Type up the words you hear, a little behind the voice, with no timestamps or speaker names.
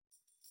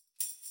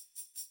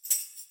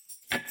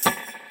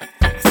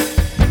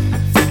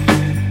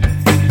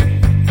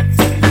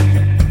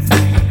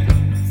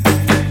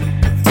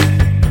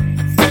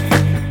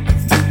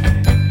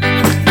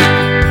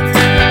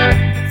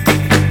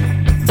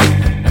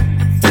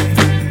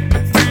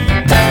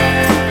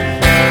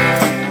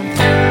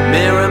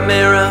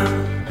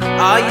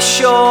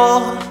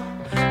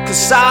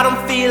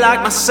feel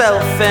like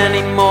myself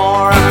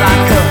anymore. I'm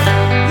like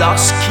a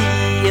lost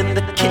key in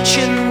the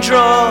kitchen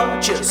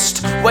drawer,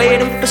 just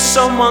waiting for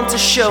someone to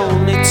show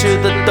me to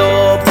the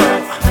door.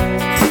 But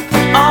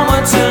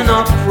onwards and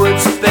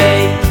upwards,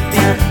 baby.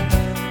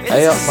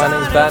 Hey up, my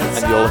name's Ben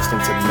and you're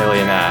listening to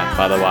Millionaire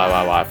by the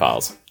YYY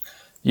Files.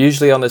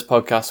 Usually on this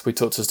podcast we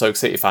talk to Stoke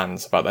City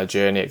fans about their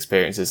journey,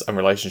 experiences and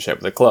relationship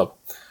with the club.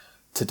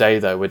 Today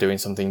though we're doing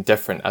something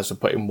different as we're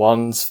putting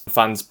one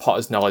fan's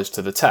Potter's knowledge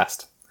to the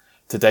test.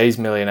 Today's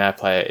Millionaire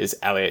player is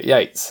Elliot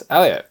Yates.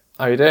 Elliot,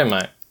 how are you doing,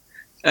 mate?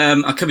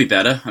 I could be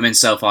better. I'm in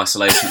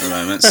self-isolation at the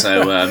moment,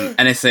 so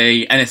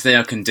anything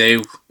I can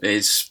do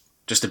is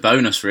just a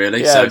bonus,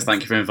 really. Yeah. So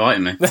thank you for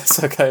inviting me.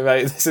 That's okay,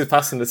 mate. This is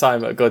passing the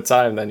time at a good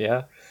time then,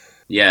 yeah?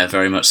 Yeah,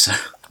 very much so.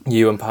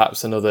 You and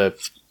perhaps another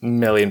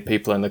million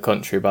people in the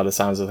country, by the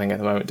sounds of things at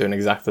the moment, doing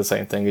exactly the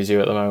same thing as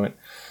you at the moment.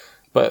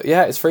 But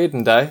yeah, it's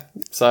Freedom Day,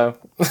 so...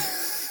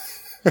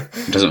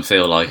 It doesn't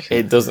feel like it.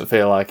 It doesn't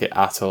feel like it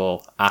at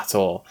all, at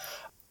all.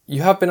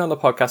 You have been on the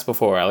podcast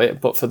before,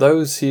 Elliot, but for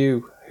those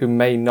who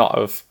may not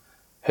have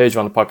heard you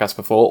on the podcast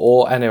before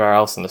or anywhere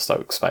else in the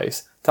Stoke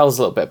space, tell us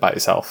a little bit about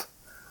yourself.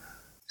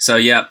 So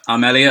yeah,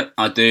 I'm Elliot.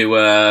 I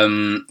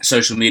do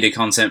social media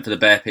content for the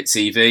Bear Pit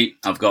TV.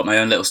 I've got my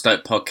own little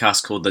Stoke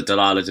podcast called The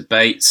Delilah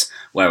Debates,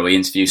 where we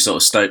interview sort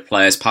of Stoke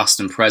players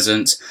past and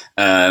present.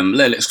 A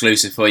little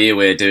exclusive for you,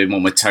 we're doing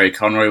one with Terry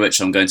Conroy,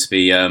 which I'm going to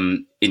be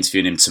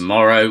interviewing him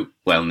tomorrow.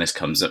 Well, on this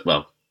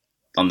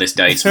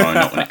day tomorrow,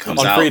 not when it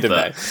comes on out. Freedom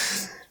Day.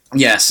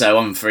 Yeah, so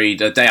on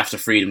the day after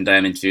Freedom Day,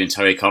 I'm interviewing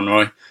Terry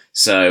Conroy.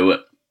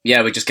 So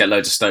yeah, we just get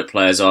loads of Stoke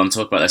players on,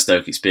 talk about their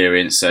Stoke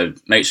experience, so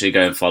make sure you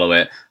go and follow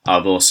it.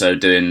 I'm also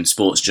doing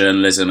sports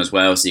journalism as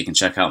well, so you can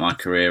check out my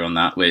career on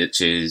that,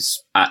 which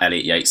is at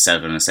Elliot Yates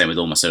 7, and same with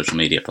all my social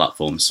media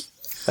platforms.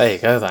 There you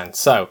go then.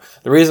 So,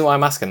 the reason why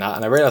I'm asking that,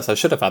 and I realised I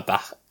should have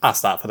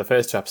asked that for the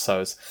first two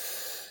episodes,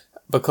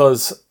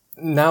 because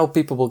now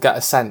people will get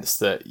a sense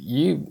that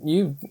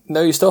you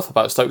know your stuff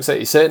about Stoke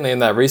City, certainly in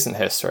their recent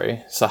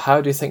history. So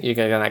how do you think you're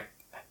going to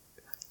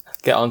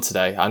get on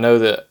today? I know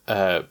that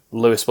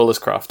Lewis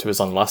Williscroft, who was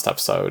on the last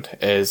episode,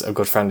 is a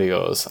good friend of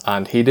yours,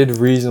 and he did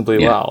reasonably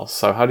well.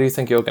 So how do you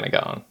think you're going to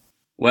get on?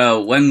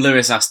 Well, when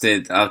Lewis asked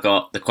it, I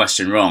got the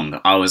question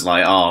wrong. I was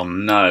like, "Oh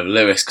no,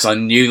 Lewis," because I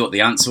knew what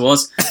the answer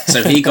was.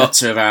 So he got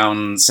to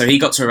around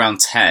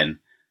 10.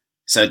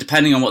 So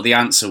depending on what the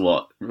answer,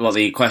 what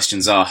the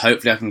questions are,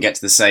 hopefully I can get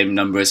to the same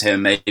number as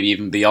him, maybe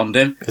even beyond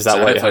him. Is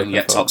that what I can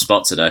get top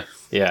spot today?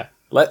 Yeah.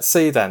 Let's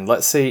see then.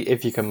 Let's see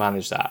if you can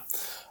manage that.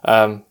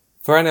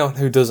 For anyone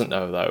who doesn't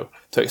know, though,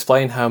 to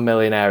explain how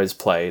Millionaire is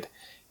played,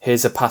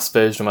 here's a past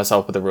version of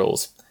myself with the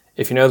rules.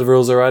 If you know the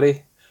rules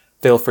already,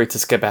 feel free to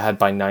skip ahead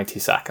by 90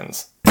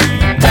 seconds.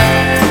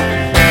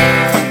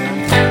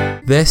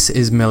 This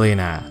is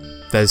Millionaire.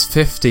 There's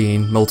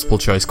 15 multiple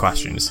choice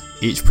questions,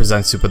 each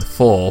presented with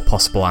 4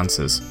 possible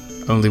answers.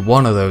 Only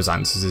one of those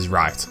answers is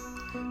right.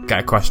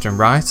 Get a question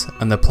right,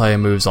 and the player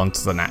moves on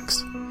to the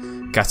next.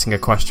 Getting a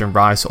question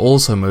right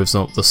also moves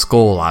up the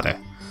score ladder.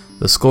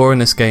 The score in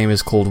this game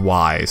is called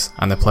Ys,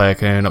 and the player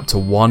can earn up to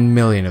 1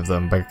 million of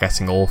them by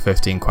getting all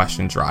 15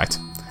 questions right.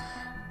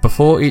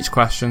 Before each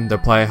question, the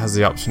player has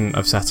the option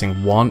of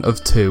setting one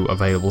of 2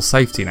 available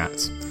safety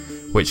nets,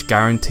 which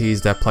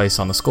guarantees their place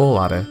on the score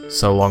ladder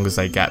so long as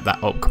they get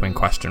that upcoming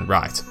question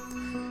right.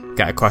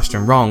 Get a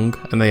question wrong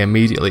and they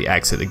immediately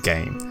exit the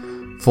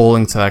game,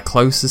 falling to their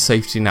closest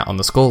safety net on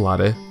the score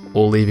ladder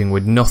or leaving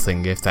with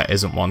nothing if there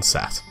isn't one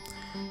set.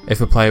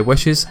 If a player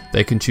wishes,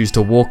 they can choose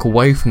to walk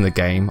away from the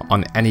game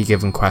on any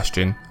given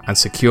question and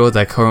secure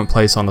their current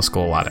place on the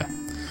score ladder.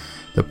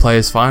 The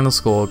player's final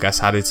score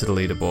gets added to the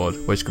leaderboard,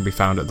 which can be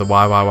found at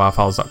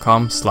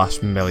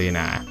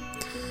theyyyrfiles.com/millionaire.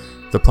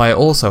 The player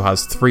also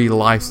has 3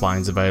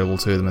 lifelines available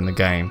to them in the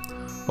game,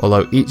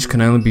 although each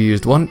can only be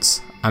used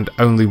once and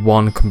only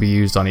one can be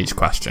used on each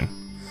question.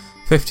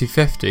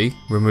 50-50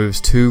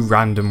 removes 2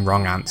 random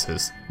wrong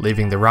answers,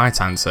 leaving the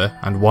right answer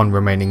and 1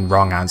 remaining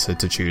wrong answer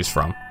to choose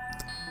from.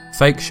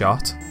 Fake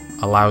Shot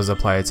allows the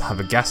player to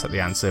have a guess at the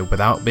answer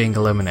without being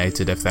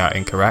eliminated if they are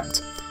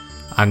incorrect,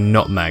 and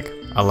Nutmeg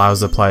allows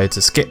the player to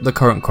skip the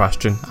current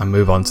question and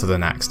move on to the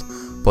next,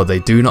 but they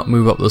do not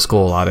move up the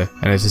score ladder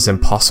and it is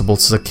impossible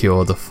to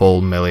secure the full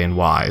million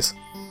Ys.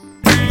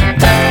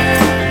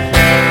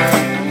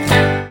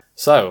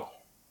 So,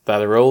 they're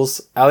the rules.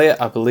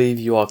 Elliot, I believe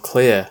you are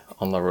clear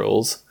on the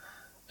rules.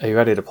 Are you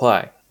ready to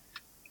play?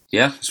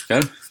 Yeah, let's go.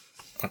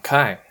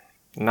 Okay,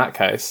 in that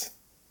case,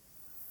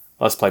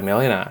 let's play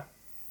Millionaire.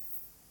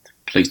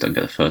 Please don't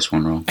get the first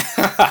one wrong.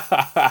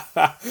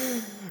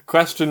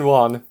 Question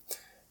 1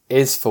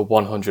 is for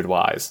 100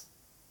 Ys.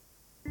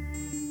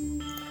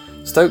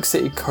 Stoke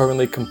City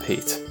currently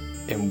compete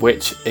in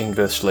which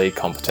English League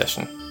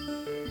competition?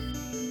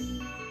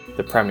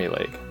 The Premier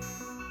League,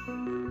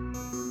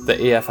 the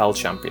EFL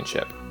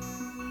Championship,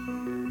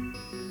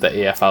 the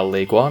EFL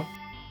League 1,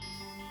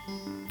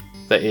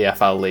 the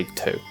EFL League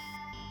 2.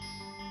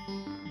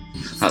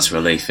 That's a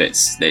relief.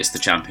 It's the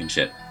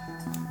Championship.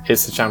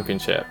 It's the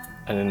Championship.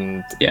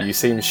 And yeah. You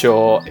seem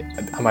sure.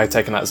 Am I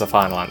taking that as a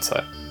final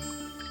answer?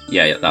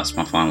 Yeah, that's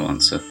my final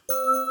answer.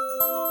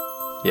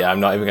 Yeah,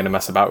 I'm not even going to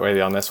mess about really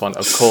on this one.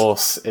 Of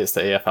course, it's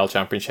the EFL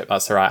Championship.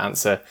 That's the right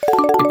answer.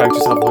 You bagged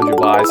yourself 100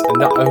 Ys, and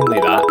not only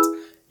that,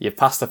 you've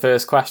passed the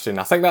first question.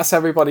 I think that's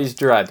everybody's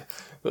dread,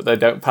 that they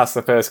don't pass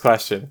the first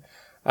question.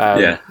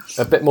 A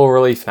bit more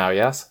relief now,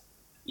 yes?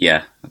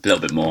 Yeah, a little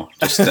bit more.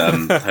 Just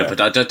hope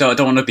I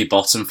don't want to be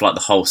bottom for like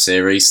the whole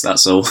series,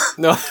 that's all.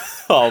 No.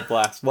 Oh,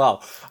 bless.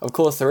 Well, of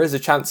course, there is a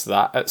chance of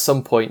that. At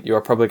some point,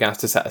 you're probably going to have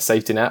to set a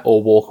safety net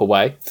or walk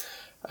away.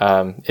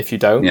 If you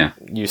don't,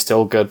 you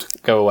still go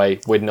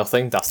away with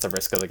nothing. That's the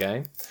risk of the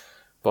game.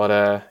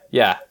 But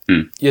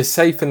you're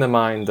safe in the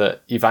mind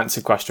that you've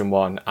answered question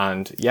 1,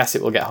 and yes,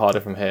 it will get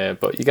harder from here,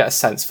 but you get a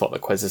sense for what the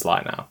quiz is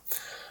like now.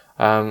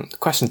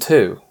 Question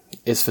 2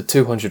 is for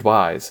 200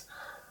 Ys.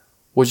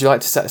 Would you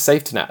like to set a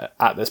safety net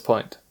at this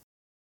point?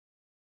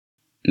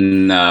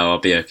 No, I'll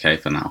be okay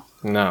for now.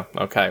 No?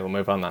 Okay, we'll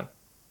move on then.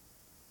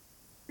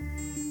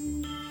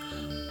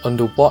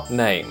 Under what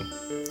name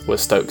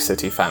was Stoke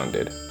City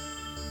founded?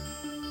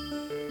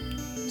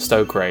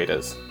 Stoke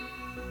Raiders,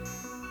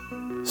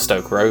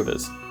 Stoke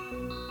Rovers,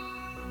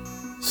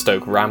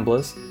 Stoke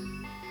Ramblers,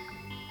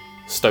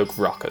 Stoke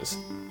Rockers.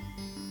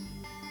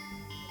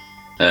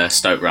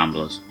 Stoke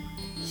Ramblers.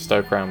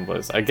 Stoke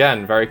Ramblers.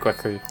 Again, very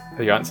quickly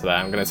for your answer there.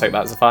 I'm going to take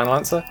that as a final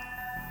answer.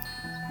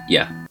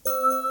 Yeah.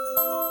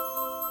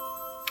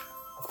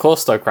 Of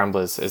course, Stoke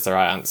Ramblers is the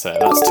right answer.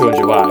 That's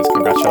 200 Ys.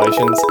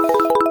 Congratulations.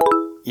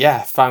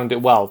 Yeah, found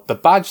it. Well, the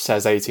badge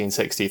says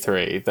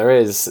 1863. There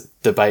is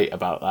debate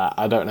about that.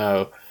 I don't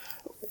know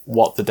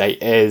what the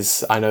date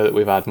is. I know that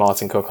we've had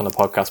Martin Cook on the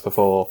podcast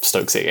before,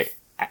 Stoke City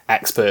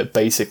expert,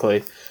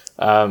 basically,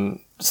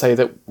 say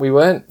that we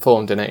weren't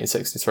formed in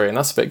 1863, and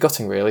that's a bit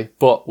gutting, really.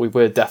 But we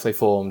were definitely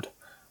formed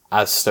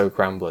as Stoke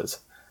Ramblers.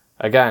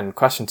 Again,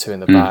 question 2 in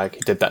the bag.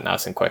 He did that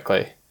nice and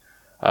quickly.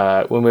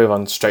 We'll move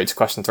on straight to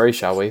question 3,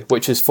 shall we?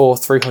 Which is for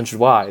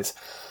 300 Ys.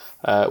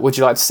 Would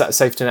you like to set a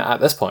safety net at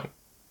this point?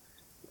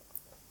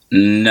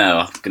 No,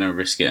 I'm going to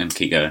risk it and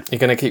keep going. You're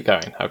going to keep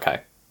going?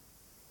 Okay.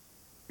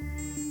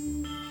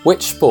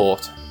 Which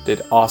sport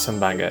did Arsene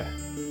Wenger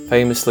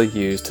famously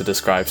use to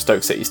describe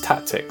Stoke City's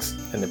tactics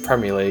in the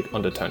Premier League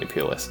under Tony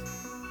Pulis?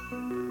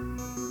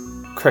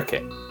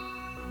 Cricket,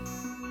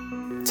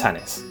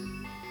 tennis,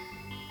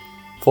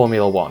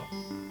 Formula 1,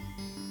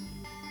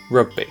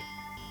 rugby.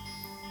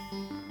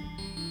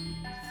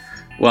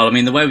 Well, I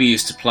mean, the way we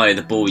used to play,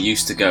 the ball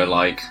used to go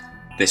like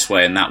this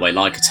way and that way,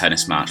 like a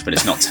tennis match, but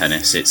it's not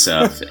tennis. It's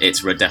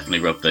definitely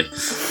rugby.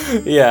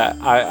 Yeah,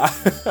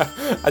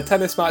 a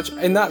tennis match.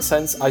 In that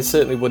sense, I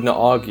certainly would not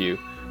argue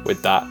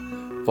with that.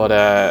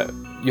 But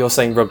you're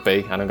saying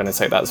rugby, and I'm going to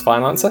take that as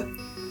final answer.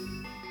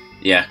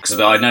 Yeah, because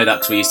I know that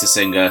because we used to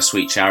sing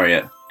 "Sweet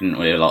Chariot," didn't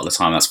we? A lot of the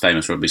time, that's a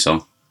famous rugby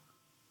song.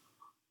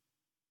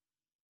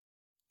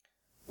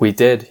 We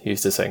did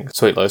used to sing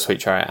Sweet Low Sweet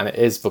Chariot, and it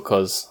is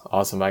because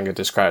Arsene Wenger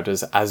described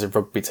us as a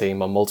rugby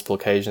team on multiple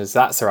occasions.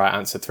 That's the right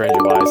answer,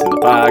 300 Ys in the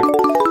bag.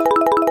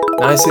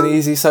 Nice and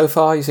easy so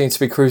far, you seem to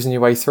be cruising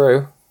your way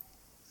through.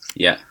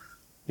 Yeah.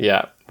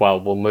 Yeah, well,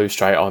 we'll move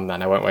straight on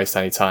then, I won't waste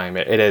any time.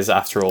 It is,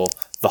 after all,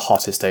 the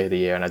hottest day of the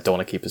year, and I don't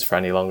want to keep us for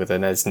any longer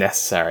than is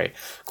necessary.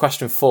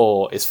 Question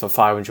 4 is for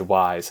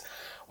 500 Ys.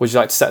 Would you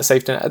like to set a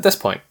safety net at this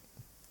point?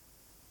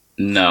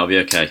 No, I'll be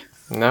okay.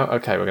 No?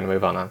 Okay, we're going to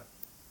move on then.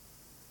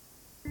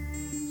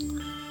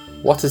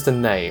 What is the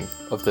name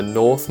of the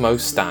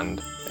northmost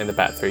stand in the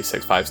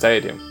Bet365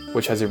 Stadium,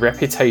 which has a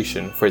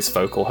reputation for its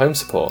vocal home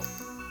support?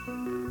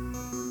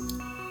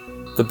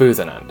 The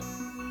Boothen End,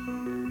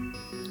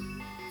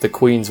 the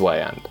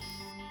Queensway End,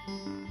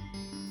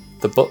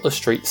 the Butler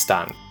Street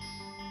Stand,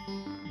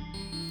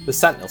 the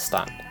Sentinel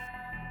Stand.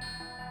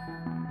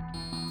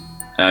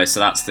 So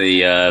that's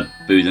the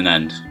Boothen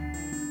End.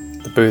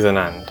 The Boothen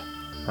End.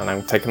 And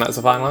I'm taking that as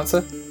a final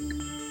answer?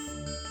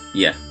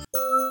 Yeah.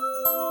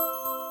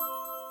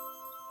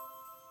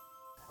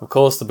 Of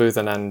course, the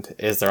Boothen End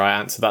is the right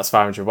answer. That's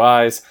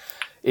 500 Ys.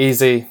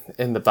 Easy,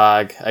 in the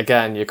bag.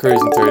 Again, you're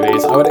cruising through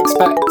these. I would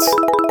expect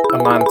a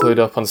man clued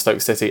up on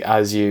Stoke City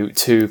as you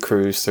to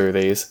cruise through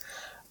these.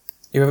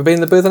 You ever been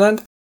in the Boothen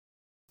End?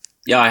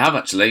 Yeah, I have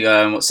actually.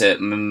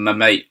 My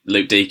mate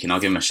Luke Deacon,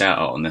 I'll give him a shout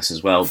out on this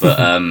as well. But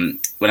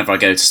whenever I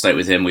go to Stoke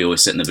with him, we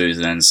always sit in the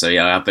Boothen End. So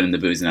yeah, I have been in the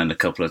Boothen End a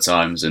couple of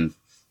times, and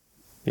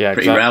yeah,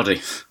 pretty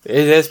rowdy.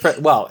 It is.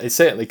 Well, it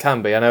certainly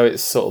can be. I know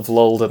it's sort of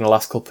lulled in the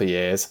last couple of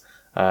years.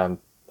 I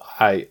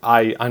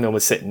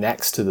normally sit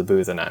next to the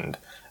Boothen End,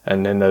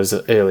 and in those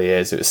early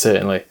years, it was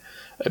certainly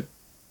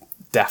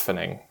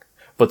deafening.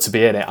 But to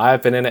be in it, I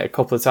have been in it a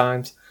couple of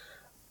times.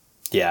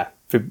 Yeah,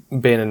 for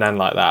being an end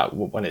like that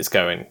when it's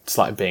going, it's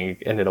like being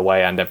in an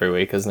away end every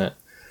week, isn't it?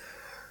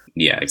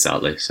 Yeah,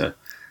 exactly. So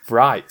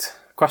right,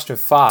 question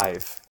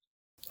 5,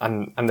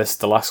 and this is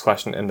the last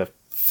question in the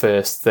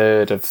first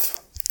third of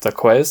the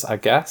quiz, I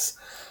guess.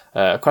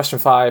 Question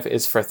 5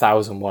 is for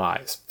 1,000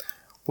 Ys.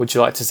 Would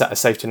you like to set a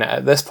safety net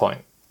at this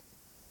point?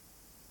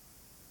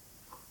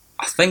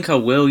 I think I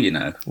will, you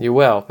know. You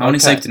will. How many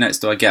safety nets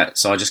do I get?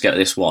 So I just get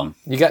this one?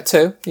 You get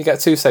two. You get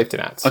two safety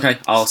nets. Okay,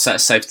 I'll set a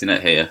safety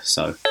net here,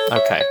 so...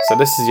 Okay, so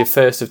this is your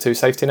first of two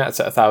safety nets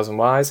at 1,000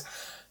 Ys.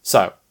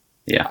 So,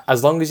 yeah,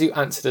 as long as you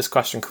answer this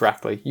question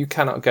correctly, you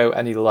cannot go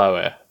any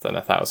lower than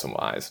 1,000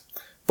 Ys.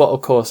 But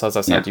of course, as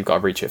I said, you've got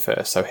to reach it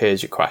first. So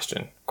here's your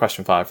question.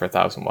 Question 5 for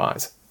 1,000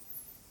 Ys.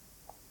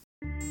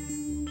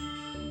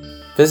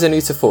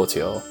 Venuta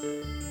Fortior,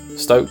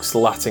 Stoke's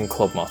Latin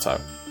club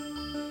motto,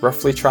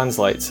 roughly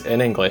translates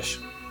in English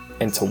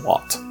into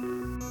what?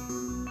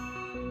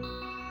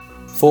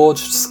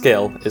 Forged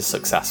skill is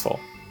successful.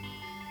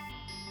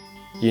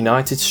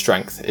 United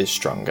strength is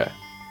stronger.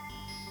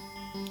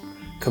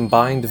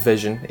 Combined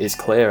vision is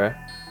clearer.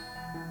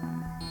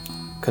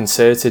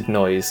 Concerted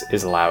noise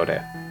is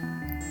louder.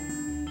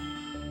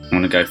 I'm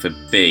going to go for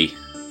B.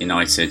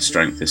 United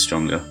strength is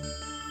stronger.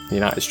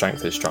 United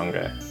strength is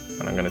stronger.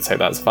 And I'm going to take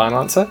that as a final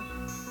answer.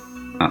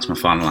 That's my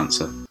final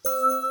answer.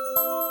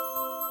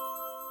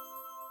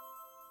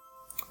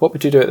 What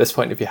would you do at this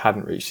point if you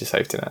hadn't reached your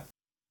safety net?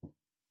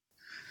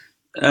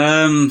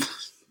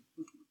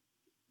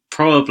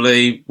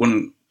 Probably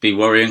wouldn't be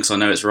worrying because I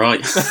know it's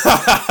right.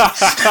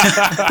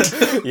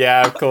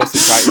 Yeah, of course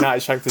it's right.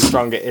 United strength is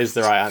stronger is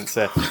the right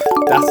answer.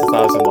 That's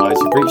 1,000 Ys.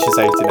 You've reached your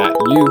safety net.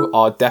 You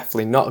are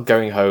definitely not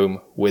going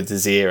home with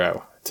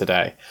 0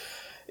 today.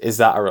 Is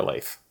that a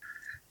relief?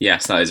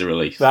 Yes, that is a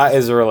relief. That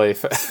is a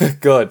relief.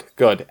 Good,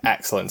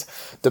 excellent.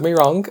 Don't be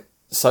wrong.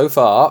 So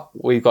far,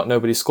 we've got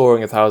nobody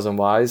scoring 1,000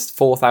 Ys.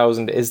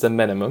 4,000 is the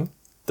minimum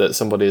that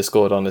somebody has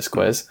scored on this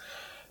quiz.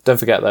 Don't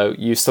forget, though,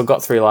 you've still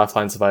got 3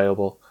 lifelines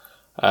available.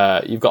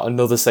 You've got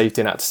another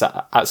safety net to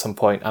set at some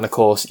point, and of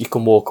course, you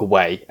can walk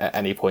away at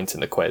any point in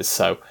the quiz.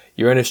 So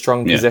you're in a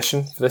strong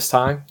position for this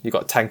time. You've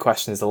got 10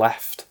 questions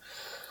left.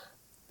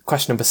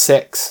 Question number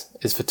 6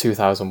 is for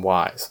 2,000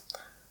 Ys.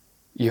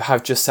 You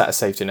have just set a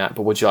safety net,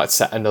 but would you like to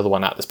set another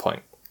one at this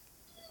point?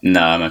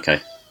 No, I'm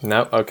okay.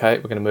 No? Okay,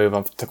 we're going to move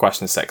on to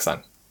question 6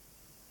 then.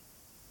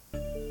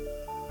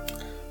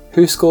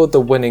 Who scored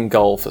the winning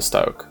goal for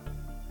Stoke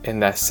in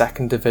their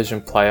second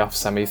division playoff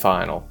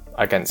semi-final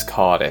against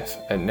Cardiff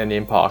at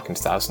Ninian Park in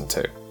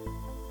 2002?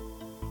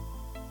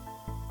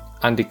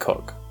 Andy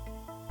Cook,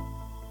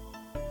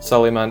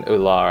 Soliman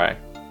Ulare,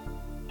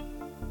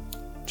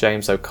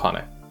 James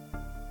O'Connor,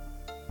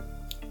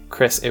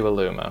 Chris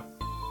Iwelumo.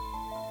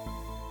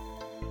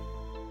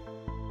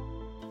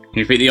 Can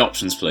you repeat the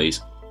options,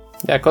 please?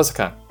 Yeah, of course I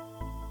can.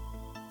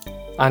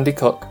 Andy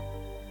Cook,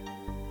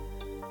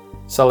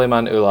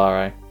 Soliman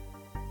Ulare,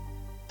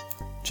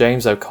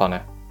 James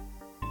O'Connor,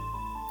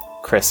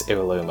 Chris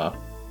Iwelumo.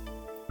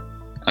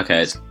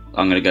 Okay,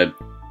 I'm going to go...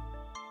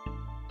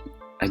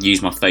 I'd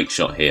use my fake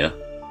shot here.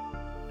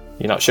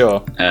 You're not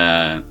sure?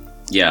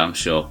 Yeah, I'm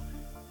sure.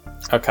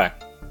 Okay.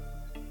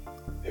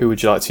 Who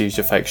would you like to use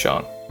your fake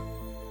shot on?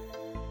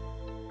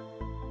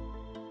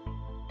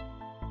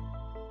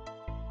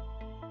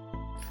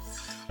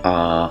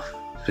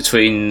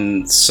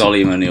 Between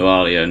Soliman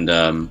Ualia and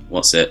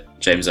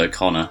James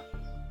O'Connor.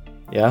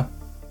 Yeah?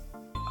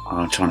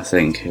 I'm trying to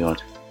think who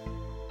I'd...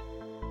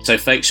 So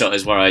fake shot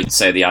is where I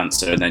say the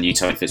answer and then you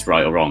tell me if it's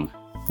right or wrong.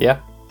 Yeah.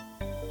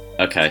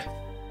 Okay.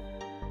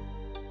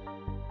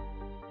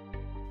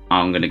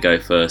 I'm going to go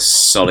for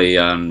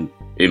Soliman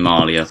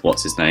Umalia.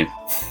 What's his name?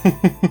 I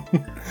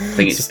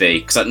think it's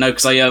B. I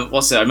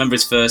remember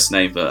his first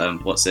name,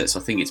 but So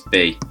I think it's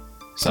B.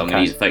 So I'm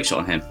going to use a fake shot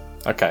on him.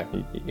 Okay,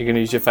 you're going to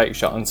use your fake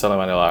shot on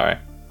Soliman Ulare?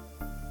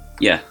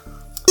 Yeah.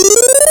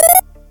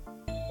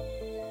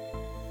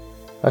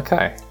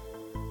 Okay.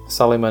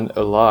 Soliman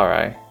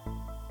Ulare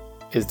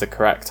is the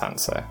correct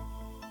answer.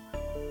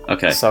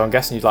 Okay. So I'm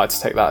guessing you'd like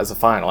to take that as a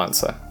final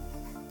answer.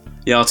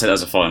 Yeah, I'll take that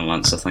as a final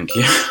answer, thank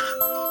you.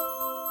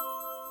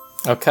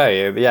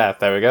 Okay, yeah,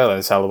 there we go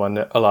then.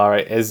 Soliman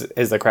Ulare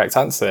is the correct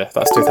answer.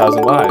 That's 2,000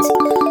 Ys.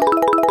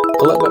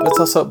 A little bit of a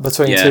toss-up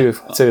between two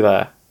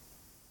there.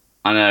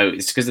 I know,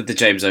 it's because of the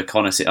James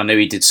O'Connor. I know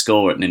he did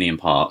score at Ninian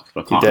Park,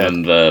 but I can't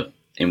remember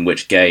in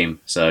which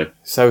game. So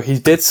he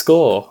did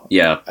score.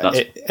 Yeah,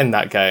 in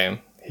that game.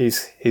 He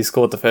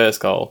scored the first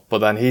goal, but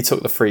then he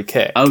took the free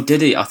kick. Oh,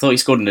 did he? I thought he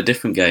scored in a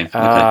different game.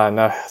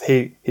 No,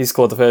 he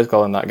scored the first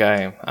goal in that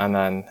game, and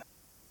then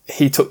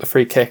he took the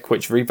free kick,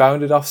 which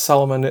rebounded off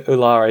Soliman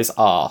Ulare's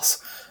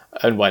arse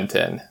and went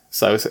in.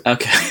 So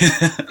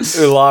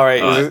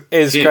Ulare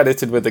is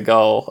credited with the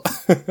goal.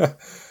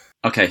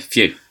 Okay,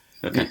 phew.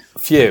 Okay.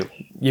 Phew.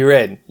 You're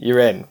in.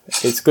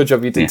 It's a good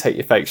job you didn't take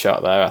your fake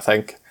shot there, I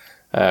think,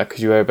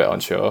 because you were a bit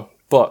unsure.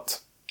 But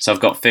so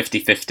I've got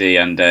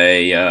 50-50 and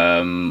a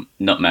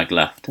nutmeg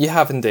left. You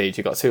have indeed.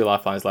 You've got 2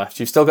 lifelines left.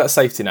 You've still got a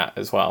safety net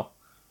as well,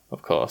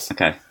 of course.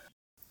 Okay.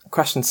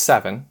 Question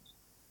 7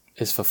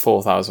 is for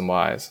 4,000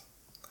 Ys.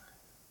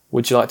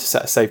 Would you like to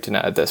set a safety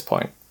net at this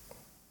point?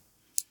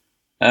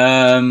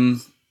 No,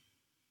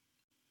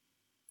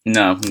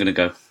 I'm going to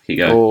go. Keep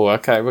going. Oh,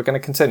 okay. We're going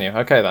to continue.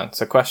 Okay, then.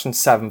 So question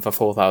 7 for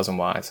 4,000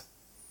 Ys.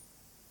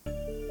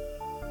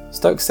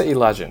 Stoke City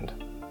legend,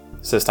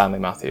 Sir Stanley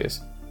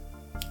Matthews,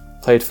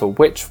 played for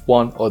which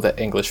one other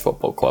English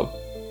football club?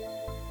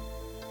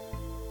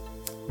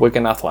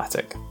 Wigan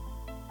Athletic,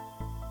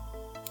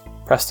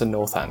 Preston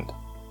North End,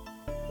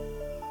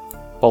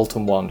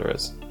 Bolton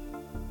Wanderers,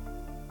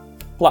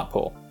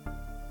 Blackpool.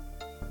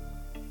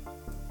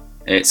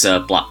 It's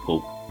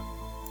Blackpool.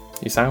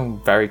 You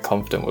sound very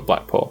confident with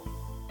Blackpool.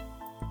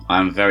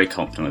 I'm very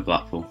confident with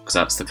Blackpool because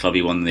that's the club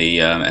he won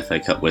the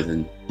FA Cup with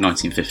in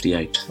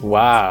 1958.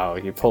 Wow,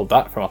 you pulled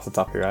that from off the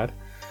top of your head.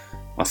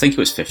 I think it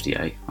was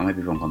 58. I may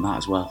be wrong on that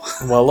as well.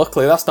 Well,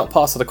 luckily that's not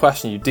part of the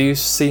question. You do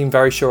seem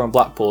very sure on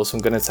Blackpool, so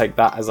I'm going to take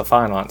that as a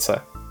final answer.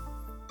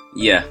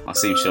 Yeah, I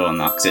seem sure on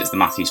that because it's the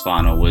Matthews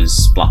final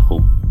was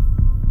Blackpool.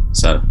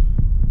 So,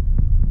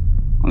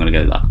 I'm going to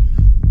go with that.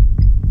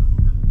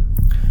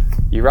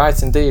 You're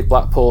right indeed,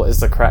 Blackpool is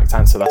the correct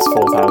answer. That's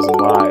 4,000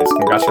 wise.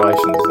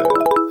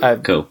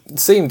 Congratulations. Cool. It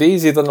seemed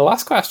easier than the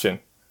last question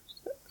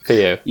for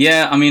you.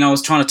 Yeah, I mean, I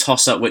was trying to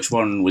toss up which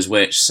one was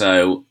which,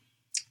 so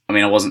I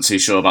mean, I wasn't too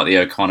sure about the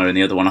O'Connor and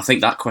the other one. I think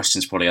that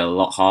question's probably a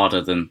lot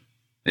harder than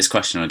this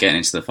question. We're getting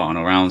into the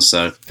final round,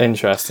 so...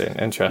 Interesting.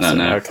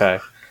 No. Okay.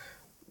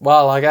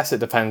 Well, I guess it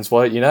depends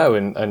what you know,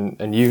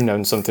 and you've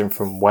known something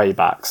from way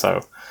back,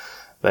 so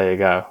there you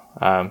go.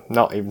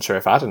 Not even sure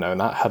if I'd have known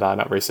that had I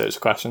not researched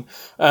the question.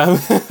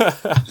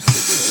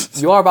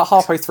 You are about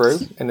halfway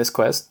through in this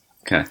quiz.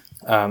 Okay.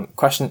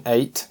 Question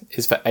 8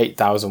 is for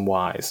 8,000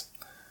 wise.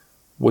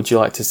 Would you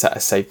like to set a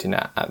safety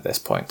net at this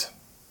point?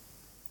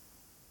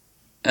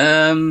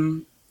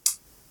 You've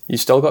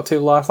still got 2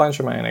 lifelines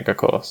remaining, of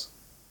course.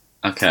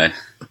 Okay.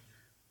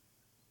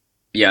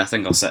 Yeah, I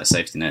think I'll set a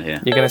safety net here.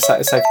 You're going to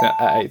set a safety net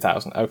at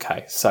 8,000.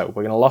 Okay, so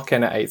we're going to lock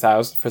in at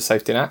 8,000 for a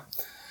safety net.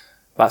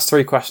 That's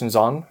 3 questions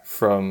on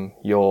from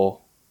your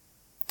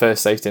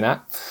first safety net.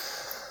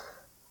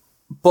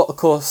 But of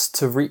course,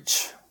 to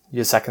reach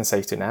your second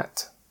safety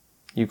net,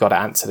 you've got to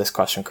answer this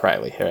question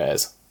correctly. Here it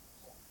is.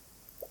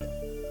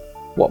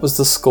 What was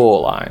the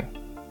scoreline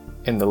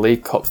in the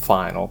League Cup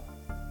final,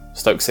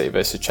 Stoke City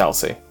versus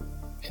Chelsea,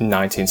 in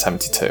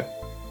 1972?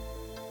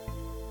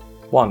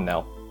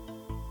 1-0,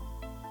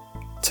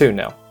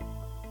 2-0,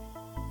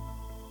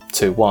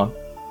 2-1,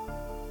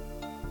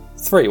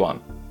 3-1.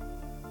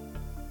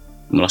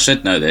 Well, I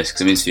should know this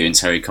because I'm interviewing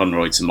Terry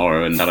Conroy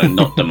tomorrow, and had I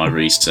not done my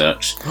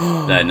research,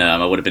 then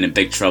I would have been in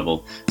big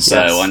trouble. So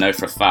yes. I know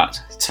for a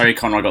fact Terry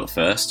Conroy got the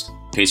first,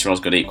 Peter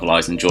Osgood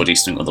equalised, and George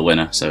Easton got the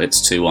winner. So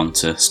it's 2-1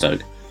 to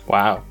Stoke.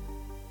 Wow.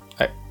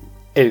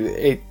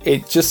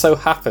 It just so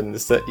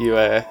happens that you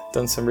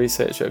done some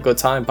research at a good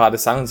time. By the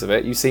sounds of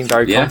it, you seem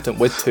very confident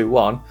with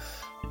 2-1.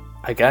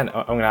 Again,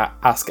 I'm going to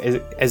ask: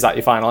 is that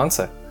your final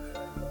answer?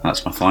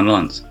 That's my final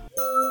answer.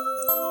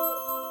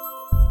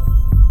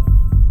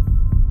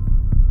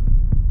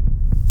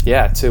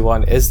 Yeah,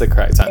 2-1 is the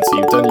correct answer.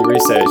 You've done your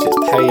research.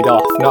 It's paid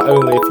off, not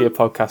only for your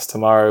podcast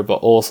tomorrow,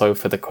 but also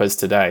for the quiz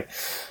today.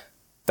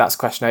 That's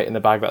question 8 in the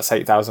bag. That's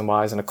 8,000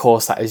 wise. And of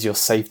course, that is your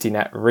safety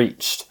net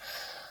reached.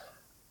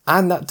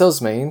 And that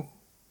does mean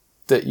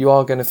that you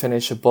are going to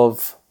finish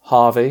above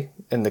Harvey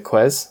in the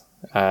quiz,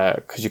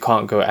 because you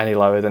can't go any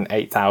lower than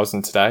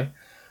 8,000 today.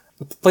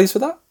 Pleased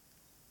with that?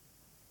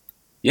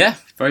 Yeah,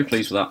 very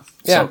pleased with that.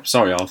 Yeah.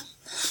 Sorry, Alf.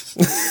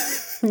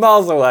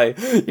 Miles away.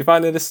 You're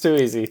finding this too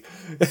easy.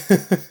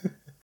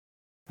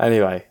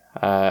 Anyway,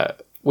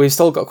 we've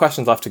still got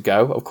questions left to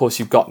go. Of course,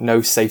 you've got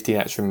no safety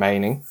nets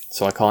remaining,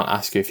 so I can't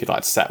ask you if you'd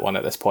like to set one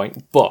at this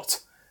point.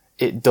 But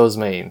it does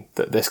mean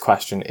that this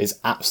question is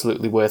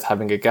absolutely worth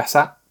having a guess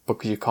at,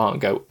 because you can't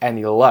go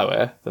any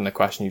lower than the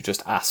question you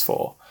just asked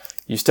for.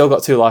 You've still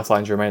got 2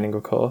 lifelines remaining,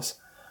 of course,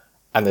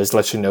 and there's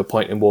literally no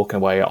point in walking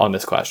away on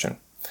this question.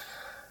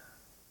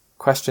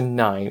 Question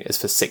 9 is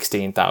for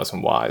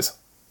 16,000 wise.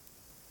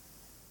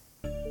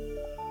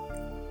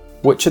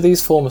 Which of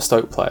these former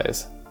Stoke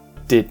players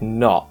did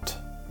not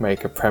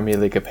make a Premier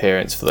League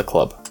appearance for the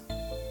club?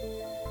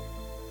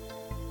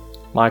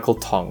 Michael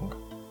Tong,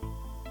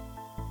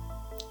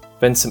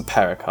 Vincent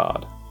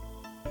Perricard,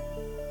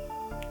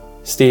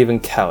 Stephen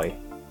Kelly,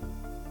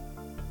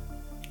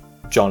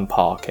 John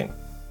Parkin.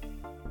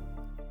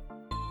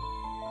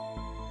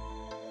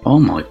 Oh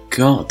my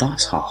god,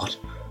 that's hard.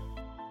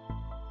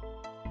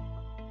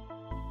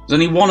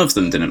 Only one of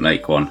them didn't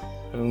make one.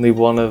 Only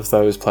one of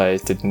those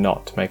players did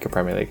not make a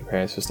Premier League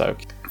appearance for Stoke.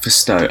 For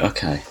Stoke,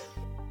 okay.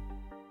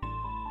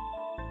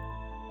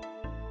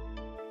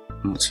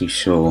 I'm not too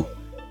sure.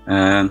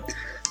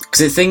 Because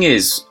the thing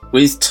is,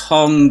 with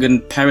Tong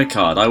and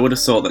Perricard, I would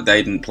have thought that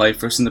they didn't play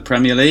for us in the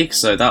Premier League,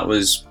 so that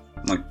was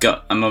my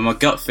gut. And my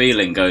gut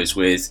feeling goes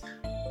with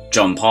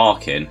John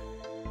Parkin.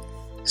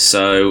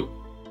 So,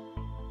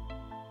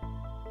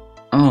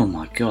 oh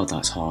my god,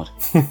 that's hard.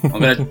 I'm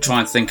going to try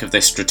and think of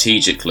this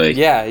strategically.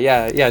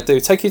 Yeah, do.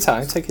 Take your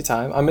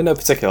time. I'm in no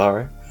particular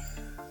hurry.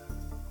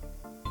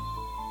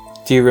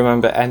 Do you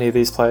remember any of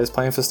these players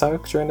playing for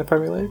Stoke during the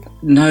Premier League?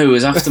 No, it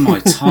was after my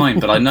time,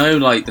 but I know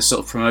like the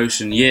sort of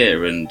promotion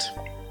year and...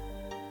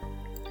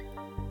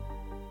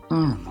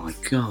 Oh my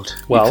god.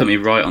 Well, you put me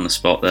right on the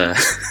spot there.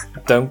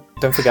 Don't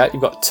forget,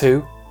 you've got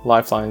 2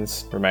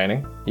 lifelines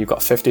remaining. You've got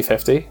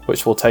 50-50,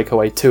 which will take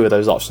away 2 of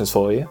those options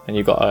for you, and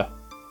you've got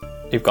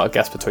a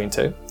guess between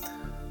 2.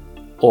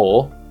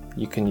 Or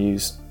you can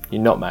use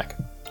your nutmeg,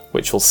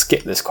 which will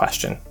skip this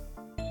question.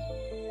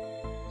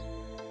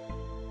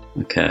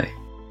 Okay.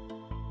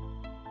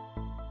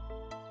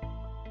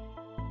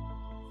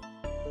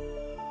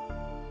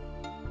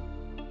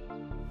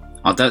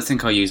 I don't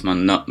think I'll use my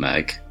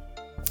nutmeg.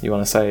 You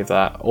want to save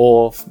that,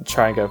 or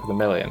try and go for the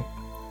million?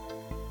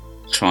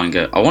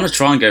 I want to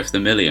try and go for the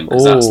million,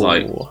 because that's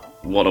like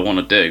what I want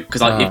to do.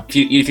 Because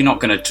if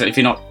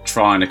you're not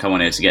trying to come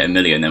on here to get a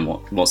million, then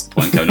what's the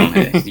point going on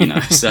here? You know.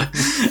 So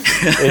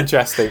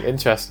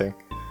interesting.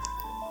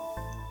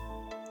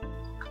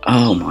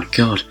 Oh my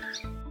god.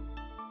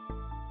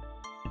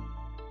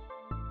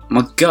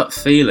 My gut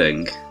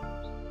feeling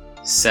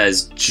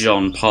says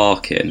John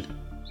Parkin.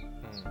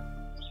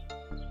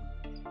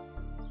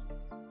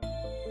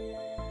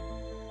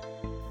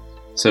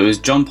 So it was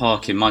John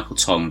Parkin, Michael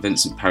Tong,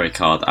 Vincent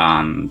Pericard,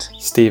 and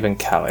Stephen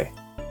Kelly.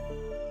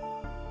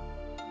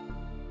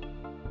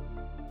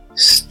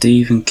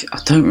 I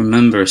don't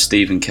remember a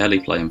Stephen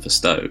Kelly playing for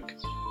Stoke.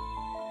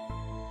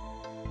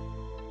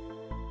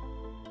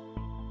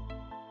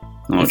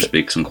 That might just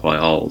be because I'm quite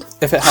old.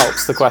 If it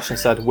helps, the question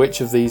said,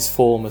 which of these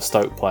former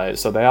Stoke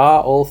players? So they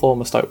are all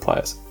former Stoke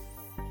players.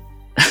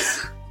 I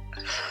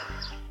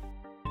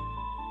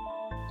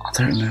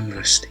don't remember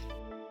a Steve.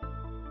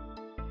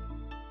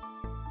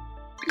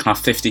 Can I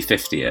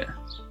 50-50 it?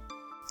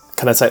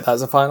 Can I take that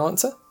as a final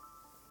answer?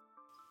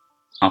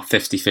 I'll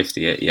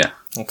 50-50 it, yeah.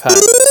 Okay,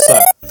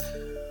 so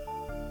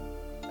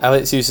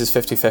Elliot's uses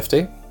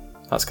 50-50.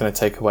 That's going to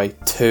take away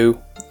 2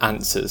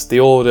 answers. The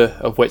order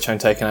of which I'm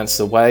taking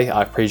answers away,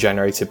 I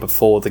pre-generated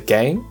before the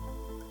game.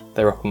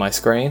 They're up on my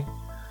screen.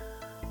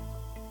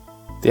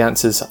 The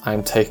answers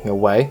I'm taking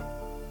away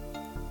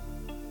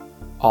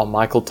are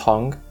Michael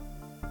Tong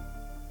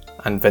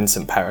and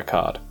Vincent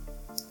Pericard,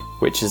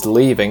 which is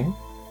leaving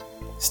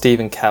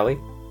Stephen Kelly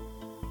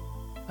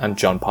and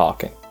John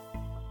Parkin.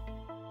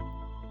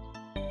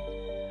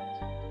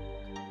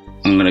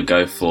 I'm going to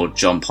go for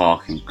John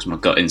Parkin because my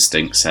gut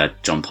instinct said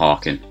John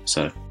Parkin.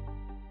 So,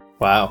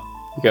 wow,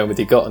 you're going with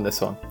your gut on this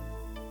one.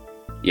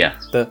 Yeah.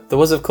 There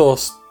was, of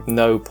course,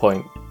 no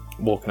point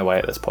walking away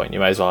at this point.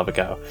 You may as well have a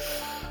go.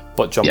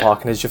 But John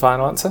Parkin is your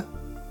final answer?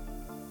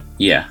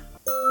 Yeah.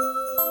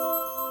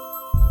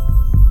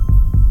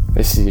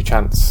 This is your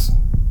chance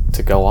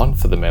to go on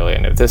for the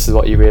million. If this is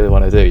what you really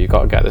want to do, you've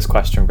got to get this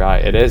question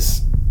right. It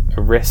is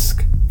a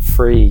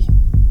risk-free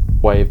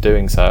way of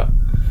doing so.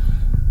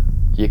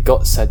 Your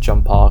gut said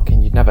John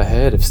Parkin. You'd never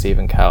heard of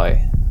Stephen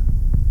Kelly.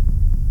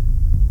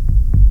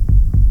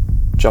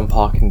 John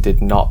Parkin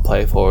did not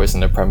play for us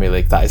in the Premier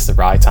League. That is the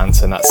right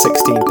answer, and that's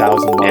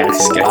 16,000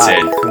 words in the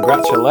bag.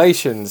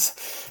 Congratulations.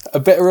 A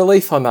bit of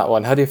relief on that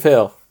one. How do you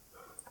feel?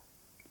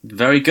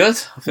 Very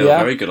good. I feel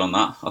very good on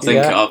that. I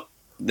think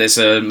there's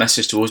a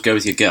message to always go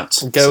with your gut.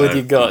 With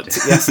your gut.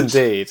 Yes,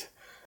 indeed.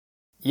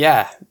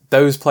 Yeah,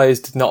 those players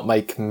did not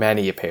make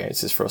many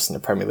appearances for us in the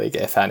Premier League,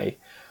 if any.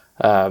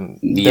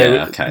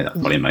 Okay, that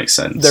probably makes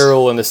sense. They're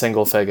all in the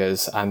single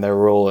figures, and they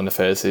were all in the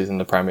first season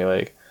of the Premier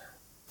League.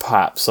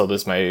 Perhaps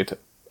others made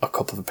a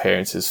couple of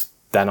appearances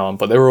then on,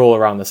 but they were all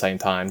around the same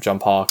time. John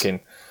Parkin,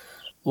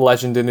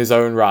 legend in his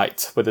own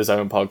right with his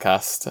own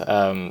podcast,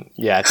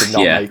 did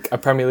not make a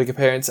Premier League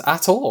appearance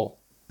at all.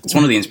 It's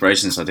one of the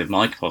inspirations I did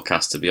my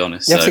podcast, to be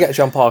honest. You have to get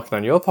John Parkin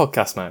on your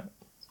podcast, mate.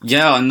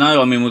 Yeah, I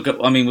know. I mean, we've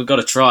got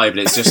to try, but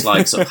it's just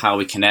like sort of how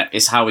we connect.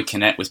 It's how we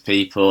connect with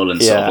people,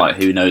 and sort of like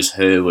who knows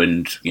who,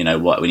 and you know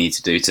what we need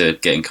to do to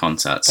get in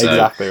contact. So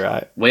exactly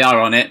right. We are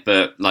on it,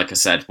 but like I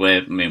said,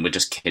 we're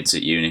just kids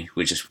at uni.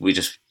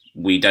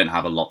 We don't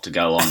have a lot to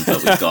go on,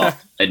 but we've got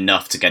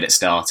enough to get it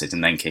started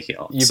and then kick it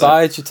off. You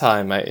bide your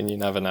time, mate, and you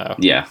never know.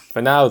 Yeah.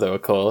 For now, though,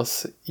 of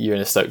course, you're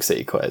in a Stoke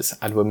City quiz,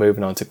 and we're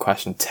moving on to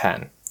question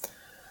 10,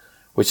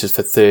 which is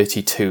for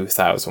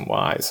 32,000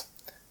 Ys.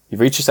 You've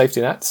reached your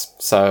safety nets,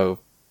 so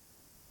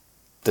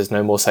there's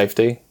no more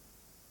safety.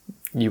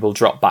 You will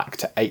drop back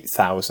to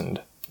 8,000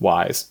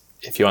 Ys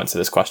if you answer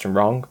this question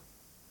wrong.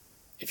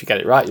 If you get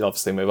it right, you'll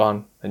obviously move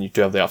on, and you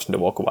do have the option to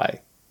walk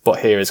away. But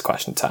here is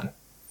question 10.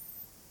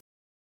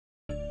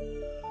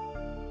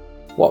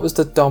 What was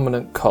the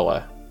dominant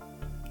colour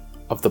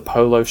of the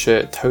polo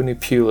shirt Tony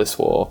Pulis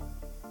wore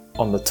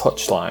on the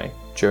touchline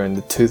during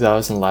the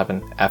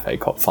 2011 FA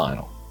Cup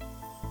final?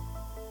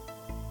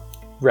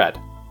 Red,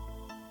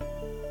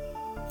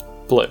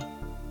 blue,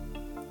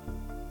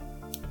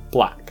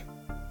 black,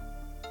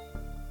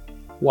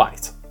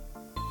 white.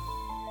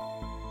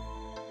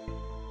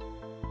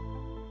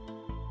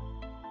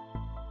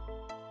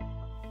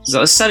 Is that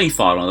the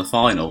semi-final or the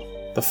final?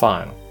 The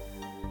final.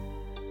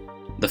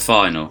 The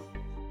final.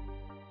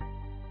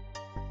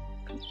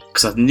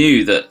 Because I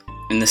knew that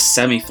in the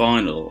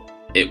semi-final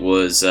it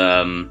was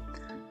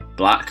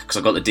black, because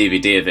I got the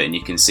DVD of it and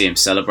you can see him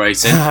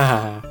celebrating.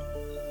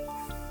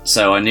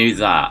 So I knew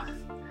that.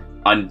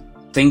 I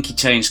think he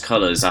changed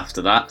colours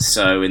after that,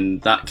 so in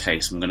that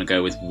case I'm going to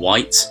go with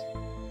white.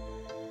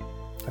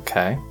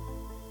 Okay.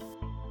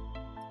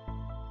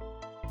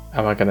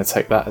 Am I going to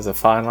take that as a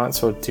final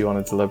answer, or do you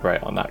want to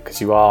deliberate on that?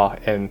 Because you are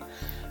in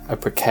a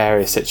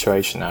precarious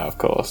situation now, of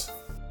course.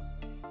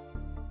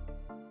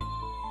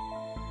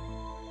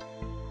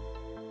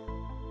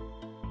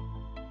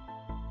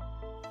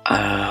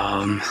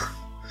 God,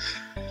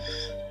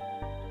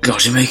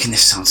 you're making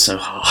this sound so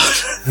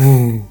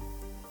hard.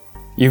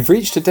 You've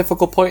reached a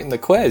difficult point in the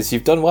quiz.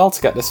 You've done well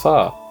to get this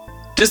far.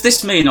 Does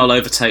this mean I'll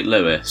overtake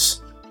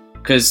Lewis?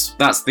 Because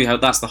that's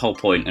the whole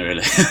point,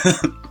 really.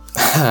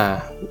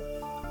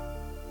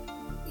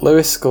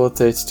 Lewis scored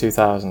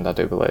 32,000, I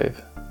do believe.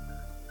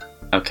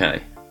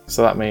 Okay.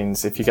 So that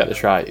means if you get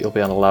this right, you'll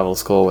be on a level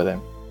score with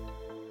him.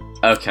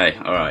 Okay,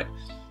 alright.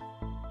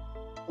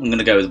 I'm going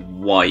to go with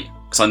white,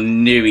 because I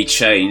knew he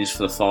changed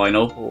for the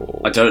final.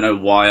 Ooh. I don't know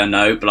why I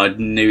know, but I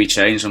knew he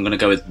changed. I'm going to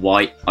go with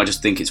white. I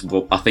think it's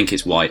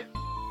white.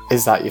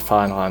 Is that your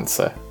final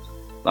answer?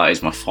 That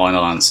is my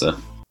final answer.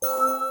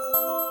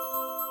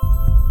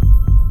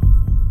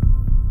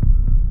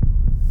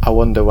 I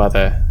wonder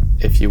whether,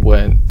 if you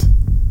weren't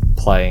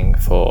playing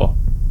for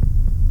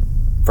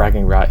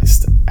bragging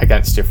rights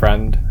against your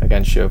friend,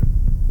 against your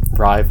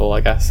rival,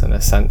 I guess, in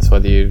a sense,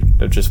 whether you'd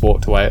have just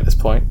walked away at this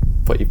point,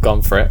 but you've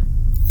gone for it.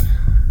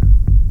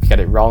 If you get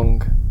it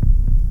wrong,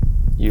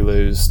 you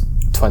lose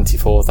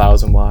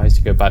 24,000 Ys,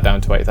 you go back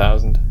down to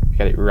 8,000. If you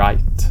get it right,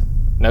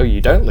 no,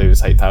 you don't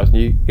lose 8,000,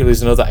 you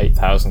lose another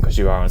 8,000 because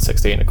you are on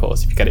 16, of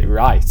course. If you get it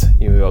right,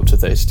 you move up to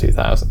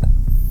 32,000.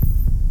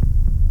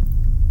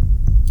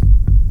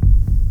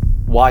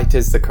 White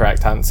is the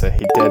correct answer.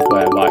 He did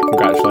wear white.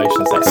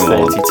 Congratulations. That's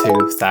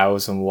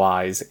 32,000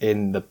 Ys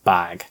in the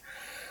bag.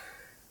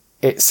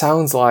 It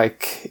sounds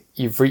like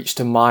you've reached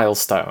a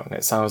milestone.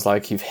 It sounds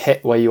like you've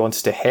hit where you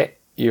wanted to hit.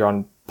 You're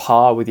on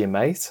par with your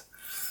mate.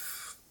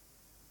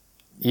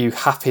 You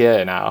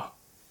happier now?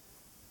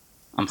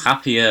 I'm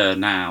happier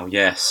now,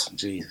 yes.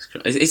 Jesus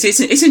Christ.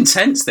 It's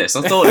intense, this.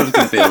 I thought it was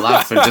going to be a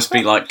laugh and just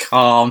be like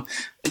calm.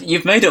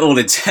 You've made it all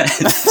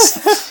intense.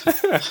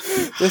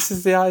 This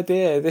is the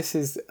idea. This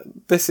is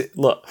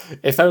look,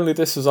 if only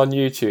this was on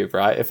YouTube,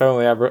 right? If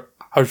only I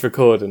was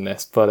recording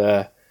this.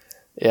 But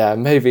yeah,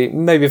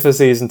 maybe for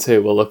season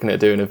 2 we're looking at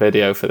doing a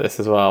video for this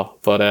as well.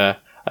 But I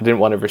didn't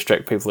want to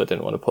restrict people that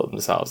didn't want to put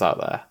themselves out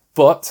there.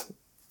 But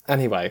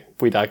anyway,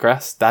 we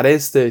digress. That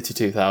is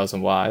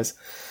 32,000 Ys.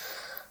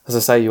 As I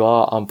say, you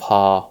are on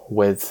par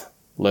with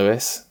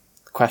Lewis.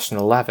 Question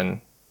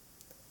 11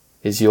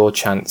 is your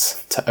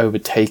chance to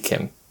overtake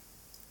him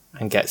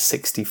and get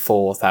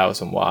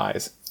 64,000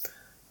 Ys.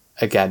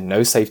 Again,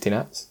 no safety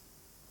nets.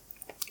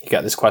 You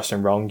get this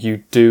question wrong,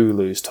 you do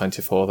lose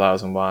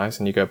 24,000 Ys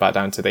and you go back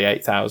down to the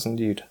 8,000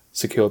 you'd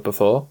secured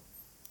before.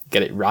 You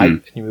get it right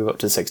and you move up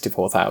to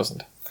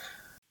 64,000. I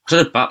should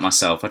have backed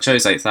myself. I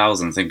chose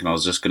 8,000 thinking I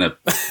was just going to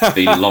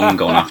be long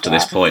gone after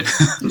this point.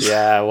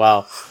 Yeah,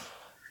 well,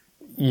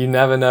 you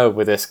never know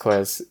with this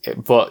quiz,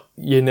 but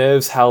your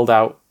nerves held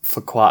out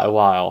for quite a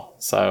while.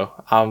 So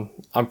I'm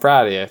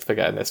proud of you for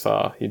getting this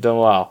far. You've done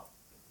well.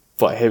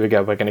 But here we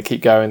go. We're going to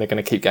keep going. They're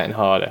going to keep getting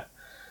harder.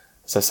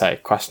 As I say,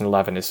 question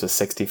 11 is for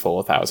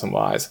 64,000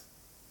 Ys.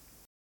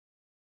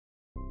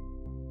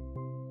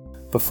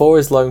 Before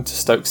his loan to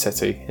Stoke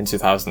City in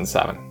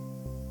 2007,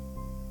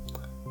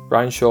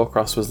 Ryan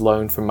Shawcross was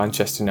loaned from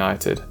Manchester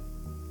United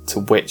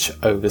to which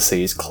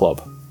overseas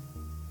club?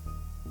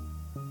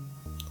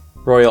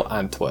 Royal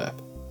Antwerp,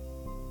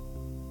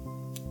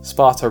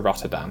 Sparta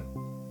Rotterdam,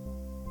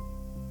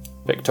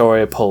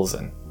 Victoria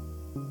Pilsen,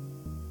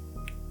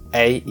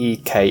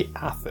 AEK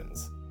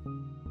Athens.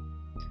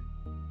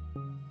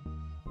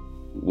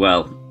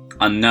 Well,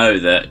 I know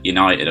that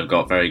United have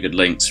got very good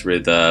links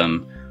with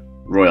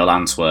Royal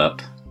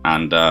Antwerp,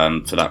 and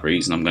for that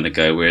reason I'm going to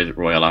go with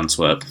Royal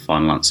Antwerp,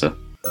 final answer.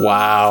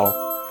 Wow.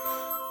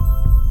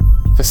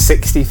 For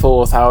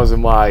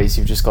 64,000 Ys,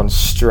 you've just gone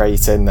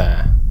straight in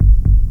there.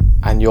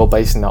 And you're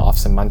basing that off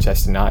some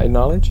Manchester United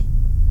knowledge?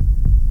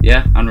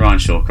 Yeah, and Ryan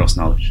Shawcross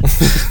knowledge.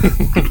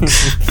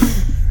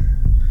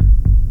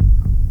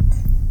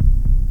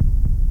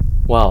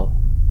 Well,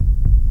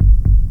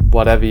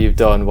 whatever you've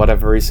done,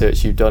 whatever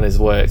research you've done has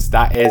worked.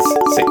 That is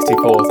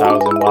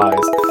 64,000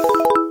 Ys.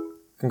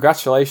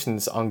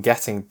 Congratulations on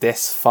getting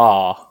this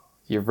far.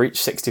 You've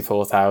reached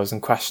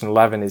 64,000. Question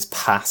 11 is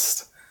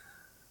passed.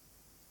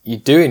 You're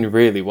doing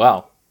really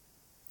well.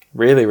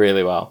 Really,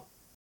 really well.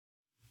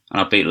 And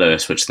I beat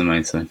Lewis, which is the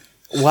main thing.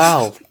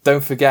 Well,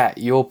 don't forget,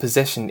 your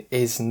position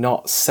is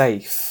not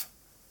safe.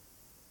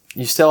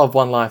 You still have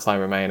one lifeline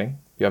remaining.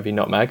 You have your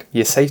nutmeg.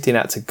 Your safety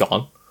nets are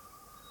gone.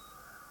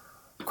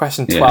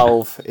 Question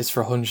 12 is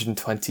for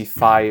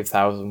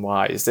 125,000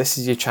 Ys. This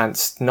is your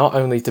chance not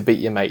only to beat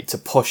your mate, to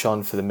push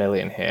on for the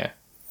million here.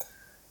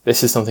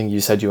 This is something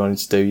you said you wanted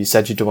to do. You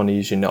said you don't want to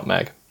use your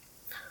nutmeg.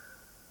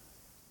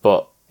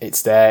 But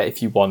it's there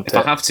if you want it.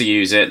 If I have to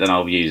use it, then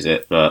I'll use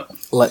it, but...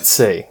 Let's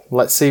see.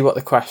 Let's see what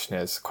the question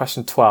is.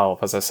 Question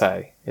 12, as I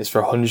say, is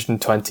for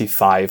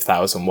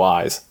 125,000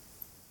 Ys.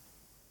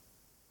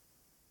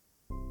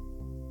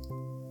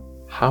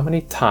 How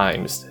many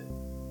times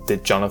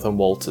did Jonathan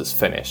Walters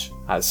finish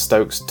as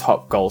Stoke's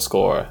top goal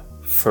scorer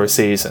for a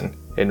season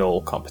in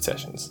all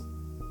competitions?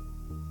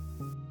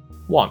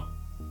 1,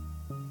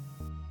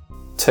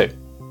 2,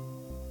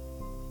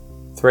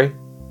 3,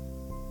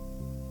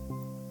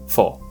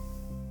 4.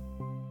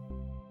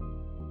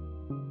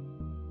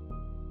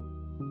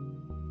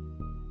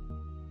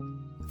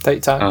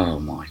 Take your time. Oh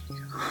my.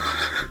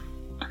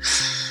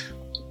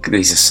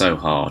 These are so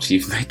hard.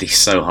 You've made these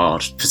so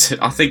hard.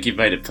 I think you've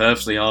made it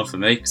purposely hard for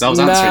me because I was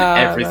answering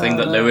everything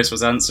that Lewis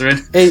was answering.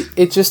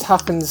 It just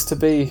happens to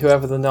be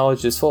whoever the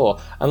knowledge is for.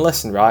 And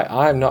listen, right?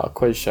 I'm not a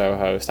quiz show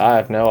host. I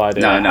have no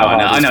idea. I know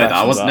that.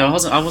 I wasn't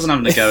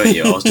having a go at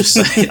you. I was just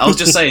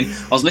saying.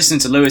 I was listening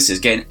to Lewis's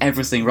getting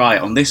everything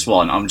right on this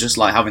one. I'm just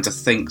like having to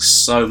think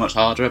so much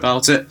harder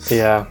about it.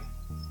 Yeah.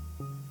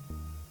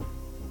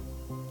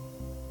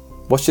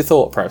 What's your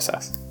thought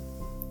process?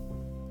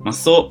 My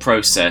thought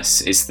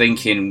process is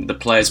thinking the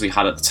players we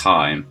had at the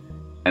time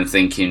and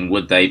thinking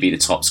would they be the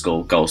top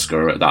goal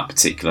scorer at that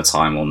particular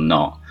time or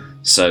not.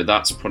 So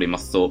that's probably my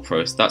thought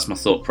process. That's my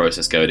thought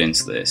process going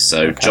into this.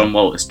 So okay. John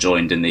Walters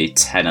joined in the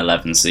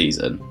 10-11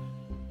 season.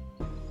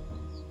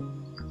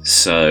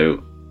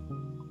 So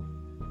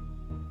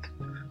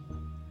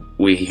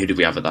who did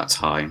we have at that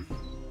time?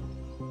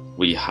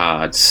 We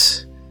had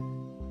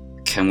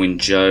Kenwyne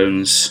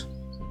Jones.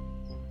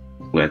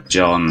 We had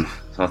John.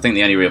 I think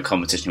the only real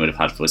competition we would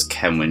have had was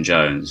Kenwyne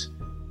Jones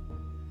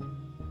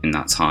in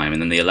that time.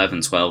 And then the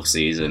 11-12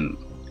 season,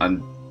 I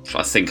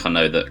think I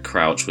know that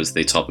Crouch was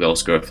the top goal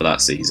scorer for that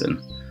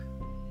season.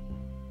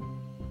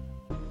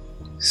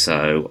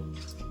 So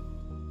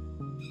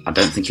I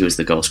don't think he was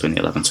the goal scorer in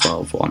the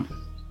 11-12 one.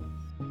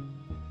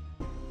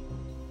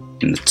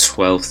 In the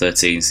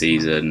 12-13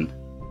 season,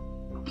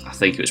 I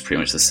think it was pretty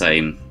much the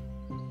same.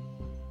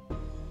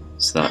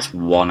 So that's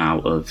 1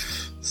 out of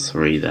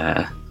 3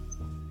 there.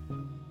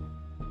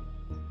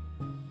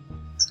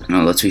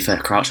 No, to be fair,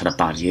 Crouch had a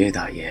bad year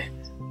that year,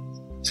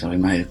 so we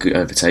may have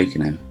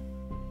overtaken him.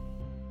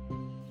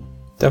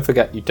 Don't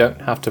forget, you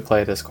don't have to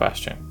play this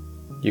question.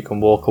 You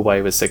can walk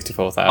away with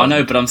 64,000. I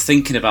know, but I'm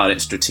thinking about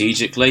it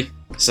strategically,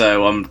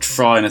 so I'm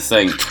trying to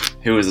think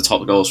who was the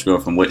top goal scorer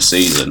from which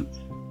season.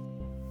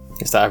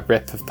 Is that a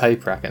rip of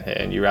paper I can hear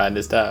and you writing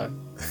this down?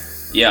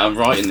 Yeah, I'm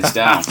writing this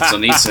down, because I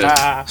need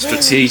to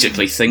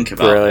strategically think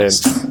about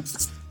this.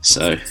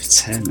 So,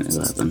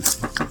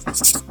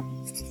 10-11...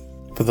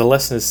 For the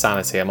listener's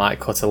sanity, I might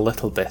cut a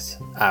little bit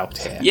out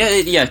here.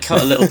 Yeah,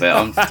 cut a little bit.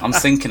 I'm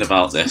thinking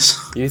about this.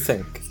 You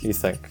think.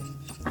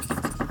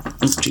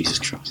 Oh, Jesus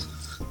Christ.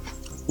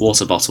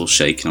 Water bottle's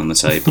shaking on the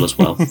table as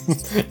well.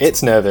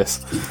 It's nervous.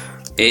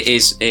 It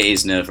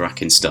is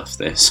nerve-wracking stuff,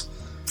 this.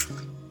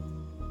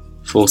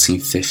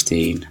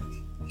 14-15.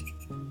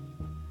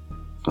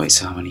 Wait,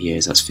 so how many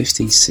years? That's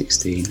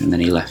 15-16, and then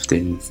he left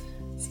in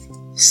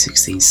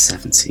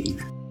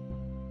 16-17.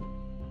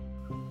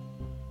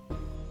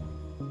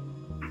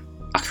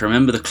 I can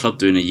remember the club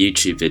doing a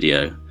YouTube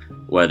video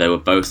where they were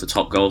both the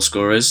top goal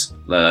scorers,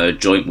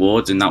 joint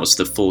wards, and that was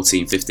the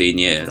 14-15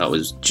 year. That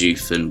was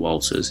Juve and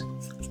Walters.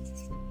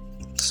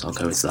 So I'll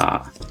go with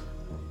that.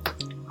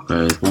 I'll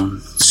go with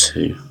 1,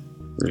 2,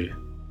 3.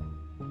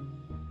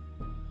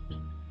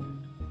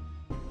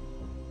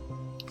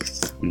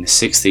 In the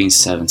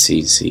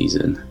 16-17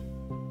 season,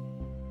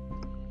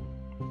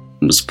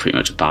 it was pretty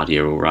much a bad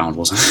year all round,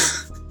 wasn't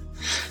it?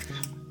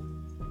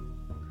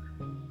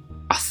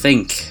 I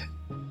think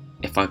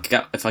if I've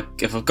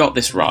got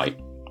this right,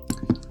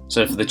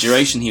 so for the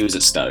duration he was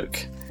at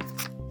Stoke,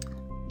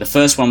 the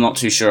first one I'm not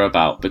too sure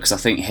about because I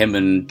think him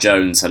and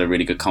Jones had a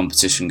really good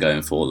competition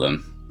going for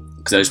them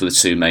because those were the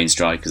two main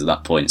strikers at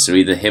that point. So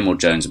either him or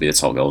Jones would be the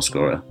top goal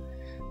scorer.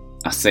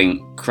 I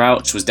think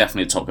Crouch was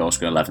definitely the top goal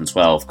scorer in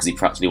 11-12 because he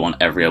practically won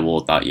every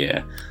award that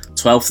year.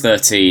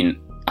 12-13,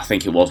 I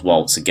think it was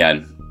Waltz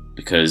again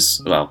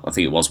because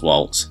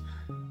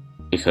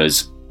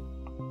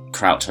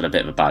Crouch had a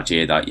bit of a bad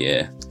year that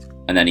year.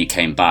 And then he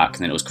came back,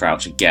 and then it was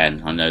Crouch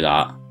again. I know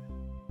that.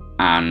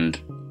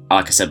 And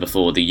like I said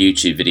before, the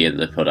YouTube video that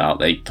they put out,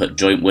 they put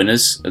joint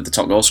winners of the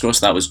top goal scorer.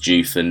 So that was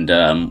Juve and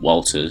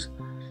Walters.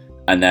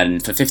 And then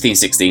for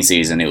 15-16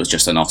 season, it was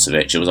just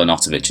Arnautovic. It was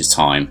Arnautovic's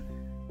time.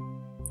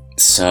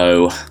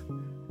 So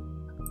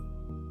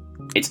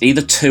it's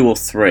either 2 or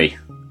 3.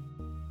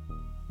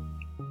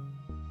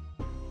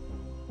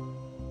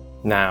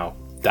 Now,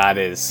 that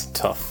is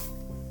tough.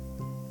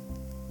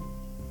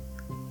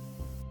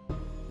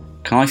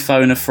 Can I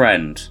phone a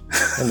friend?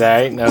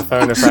 There ain't no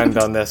phone a friend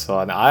on this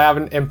one. I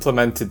haven't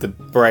implemented the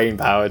brain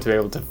power to be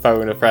able to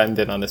phone a friend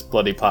in on this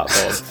bloody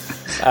platform.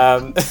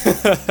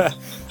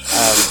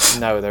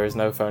 No, there is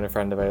no phone a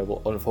friend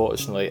available,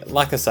 unfortunately.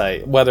 Like I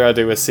say, whether I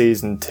do a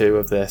season 2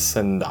 of this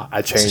and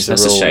I change the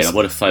rules... That's a shame. I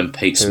would have phoned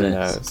Pete Smith. Who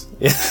knows?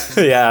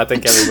 Yeah, I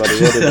think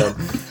everybody would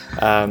have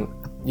done.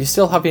 You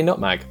still have your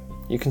nutmeg.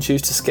 You can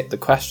choose to skip the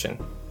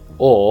question,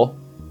 or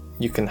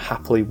you can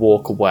happily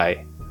walk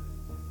away.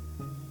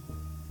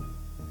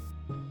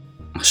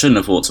 I shouldn't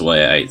have walked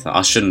away at 8,000.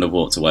 I shouldn't have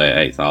walked away at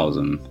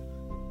 8,000.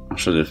 I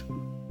should have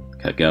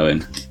kept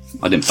going.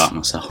 I didn't back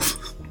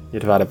myself.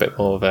 You'd have had a bit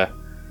more of a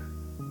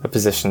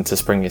position to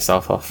spring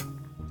yourself off.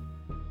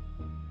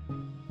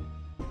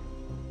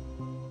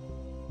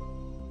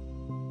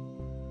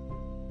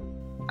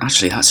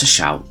 Actually, that's a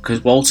shout,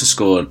 because Walter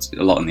scored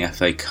a lot in the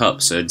FA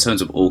Cup, so in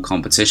terms of all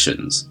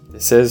competitions...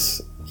 This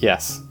is,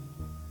 yes.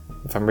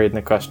 If I'm reading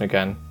the question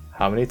again,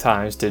 how many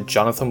times did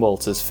Jonathan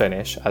Walters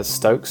finish as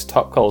Stoke's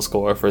top goal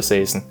scorer for a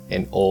season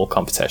in all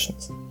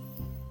competitions?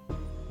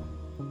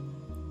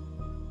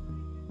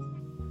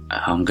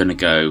 I'm going to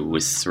go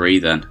with 3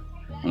 then.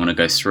 I'm going to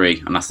go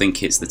 3, and I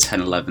think it's the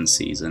 10-11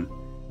 season,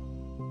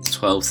 the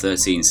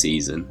 12-13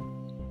 season,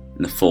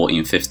 and the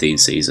 14-15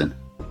 season.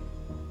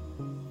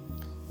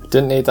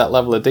 Didn't need that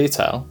level of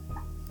detail,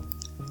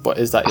 but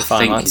is that your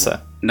final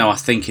answer? No, I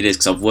think it is,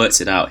 because I've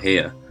worked it out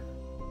here.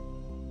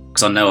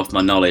 Because I know off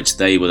my knowledge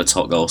they were the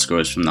top goal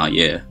scorers from that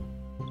year.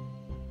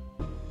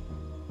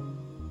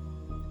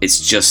 It's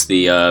just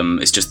the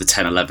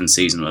 10-11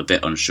 season I'm a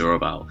bit unsure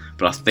about.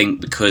 But I think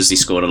because he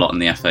scored a lot in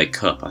the FA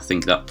Cup, I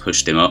think that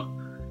pushed him up.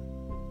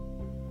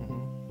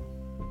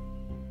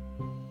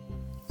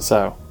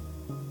 So,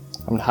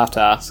 I'm gonna have to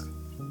ask.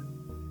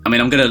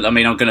 I'm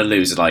gonna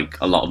lose like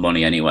a lot of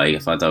money anyway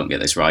if I don't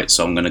get this right.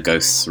 So I'm gonna go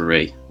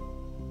 3.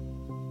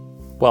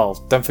 Well,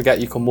 don't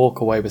forget you can walk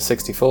away with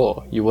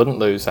 64. You wouldn't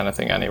lose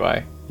anything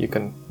anyway. You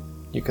can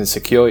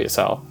secure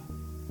yourself.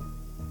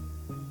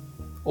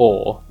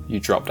 Or you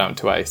drop down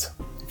to 8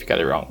 if you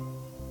get it wrong.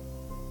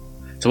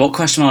 So what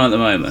question am I on at the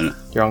moment?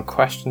 You're on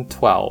question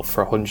 12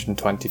 for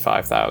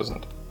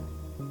 125,000.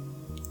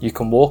 You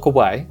can walk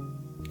away,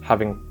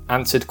 having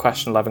answered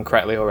question 11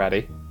 correctly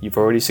already. You've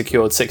already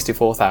secured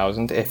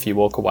 64,000 if you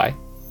walk away.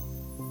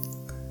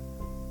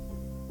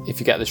 If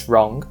you get this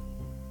wrong,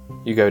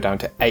 you go down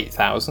to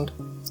 8,000.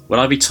 Will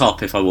I be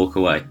top if I walk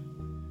away?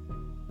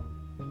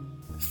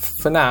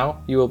 For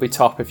now, you will be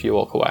top if you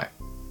walk away.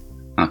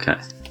 Okay.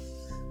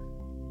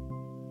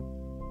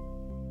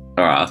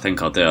 Alright, I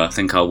think I'll do it. I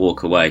think I'll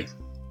walk away.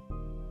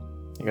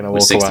 You're going to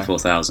with walk away?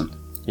 64,000.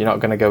 You're not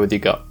going to go with your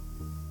gut?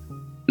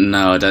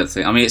 No, I don't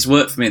think. I mean, it's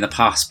worked for me in the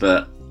past,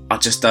 but I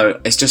just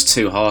don't. It's just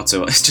too hard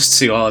to. It's just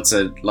too hard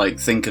to like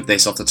think of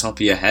this off the top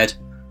of your head.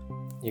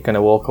 You're going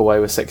to walk away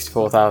with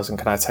 64,000.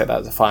 Can I take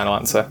that as a final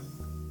answer?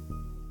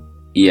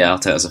 Yeah, I'll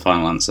take that as a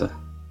final answer.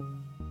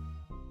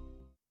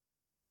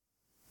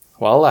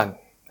 Well then,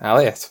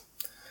 Elliot.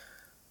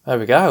 There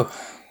we go.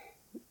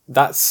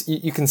 That's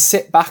you can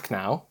sit back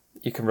now.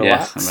 You can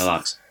relax. Yeah, and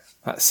relax.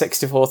 That's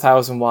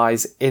 64,000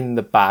 Ys in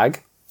the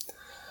bag.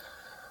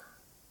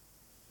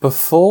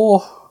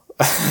 Before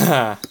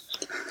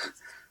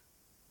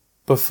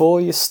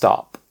you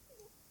stop,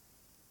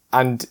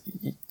 and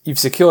you've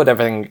secured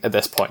everything at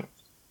this point,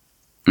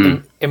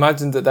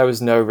 imagine that there was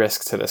no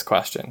risk to this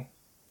question.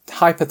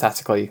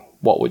 Hypothetically,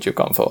 what would you have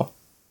gone for?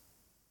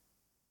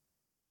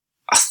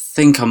 I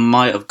think I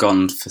might have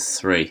gone for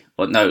 3.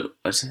 But no,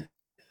 I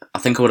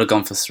think I would have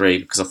gone for 3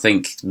 because I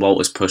think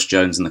Walters pushed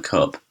Jones in the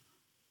cup.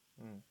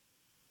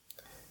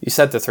 You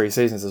said the 3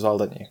 seasons as well,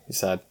 didn't you? You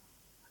said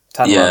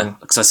 10, yeah, 11.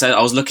 because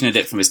I was looking at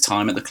it from his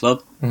time at the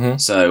club. Mm-hmm.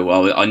 So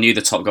I knew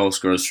the top goal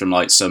scorers from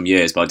like some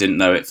years, but I didn't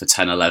know it for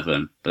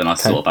 10-11. But then I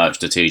thought about it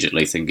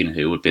strategically, thinking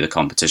who would be the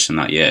competition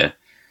that year.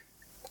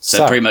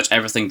 So pretty much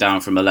everything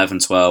down from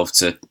 11-12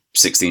 to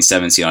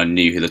 16-17, I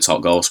knew who the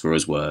top goal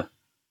scorers were.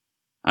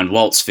 And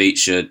Waltz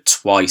featured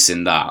twice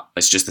in that.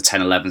 It's just the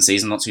 10-11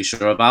 season I'm not too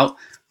sure about,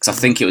 because I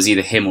think it was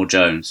either him or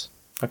Jones.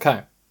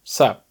 Okay,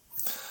 so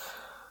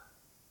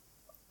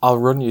I'll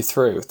run you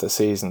through the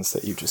seasons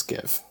that you just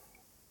give.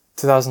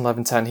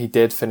 2011-10, he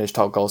did finish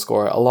top goal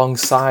scorer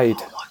alongside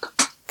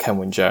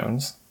Kenwyne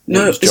Jones.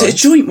 No, is it a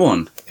joint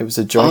one? It was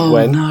a joint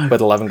win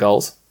with 11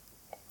 goals.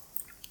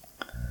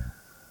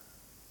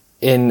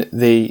 In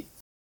the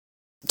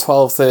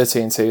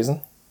 12-13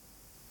 season.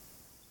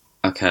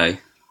 Okay.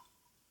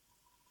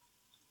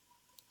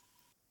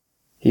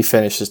 He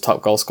finished as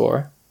top goal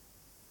scorer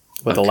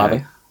with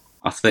 11.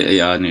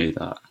 I knew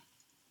that.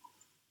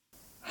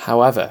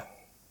 However,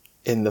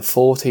 in the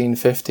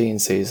 14-15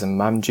 season,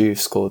 Mamdouh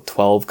scored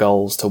 12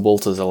 goals to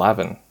Walters'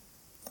 11.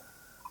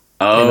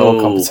 Oh, in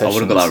all competitions. I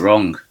would have got that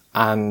wrong.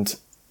 And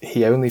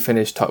he only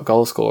finished top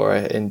goal scorer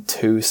in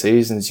 2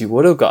 seasons. You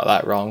would have got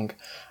that wrong.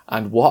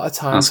 And what a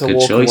time to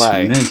walk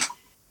away. For me.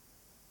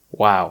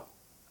 Wow.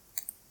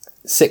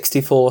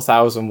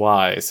 64,000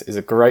 Ys is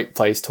a great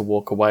place to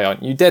walk away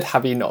on. You did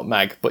have your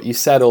nutmeg, but you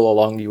said all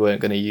along you weren't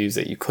going to use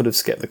it. You could have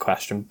skipped the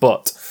question,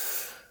 but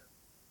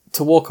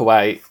to walk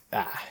away,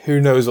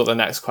 who knows what the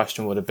next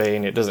question would have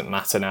been? It doesn't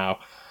matter now.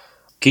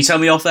 Can you tell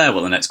me off air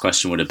what the next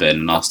question would have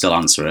been, and I'll still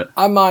answer it?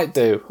 I might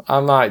do.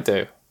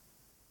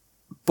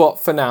 But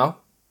for now,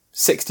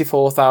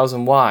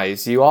 64,000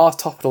 Ys. You are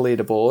top of the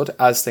leaderboard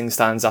as things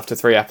stands after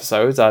 3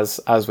 episodes,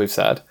 as we've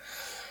said.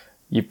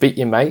 You beat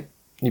your mate.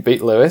 You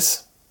beat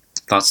Lewis.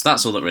 That's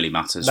all that really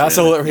matters. That's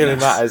all that really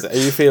matters. Are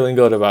you feeling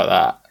good about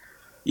that?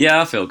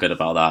 Yeah, I feel good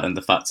about that. And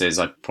the fact is,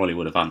 I probably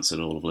would have answered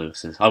all of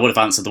Lewis's. I would have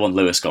answered the one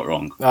Lewis got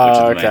wrong.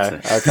 Oh,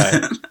 okay.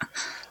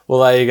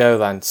 Well, there you go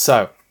then.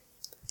 So,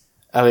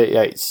 Elliot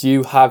Yates,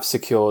 you have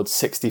secured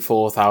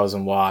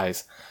 64,000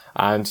 Ys,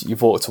 and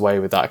you've walked away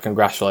with that.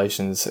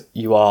 Congratulations.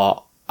 You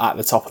are at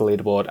the top of the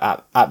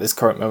leaderboard at this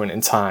current moment in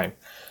time.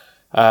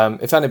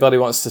 If anybody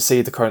wants to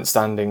see the current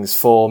standings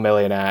for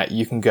Millionaire,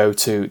 you can go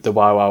to the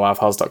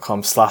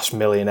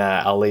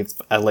www.avhals.com/millionaire. I'll leave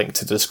a link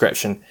to the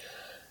description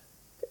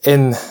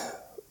in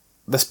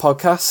this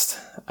podcast.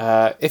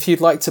 If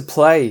you'd like to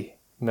play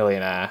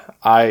Millionaire,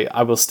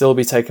 I will still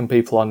be taking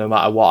people on no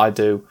matter what I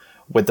do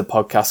with the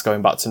podcast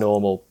going back to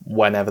normal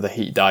whenever the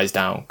heat dies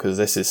down, because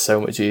this is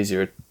so much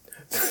easier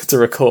to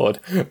record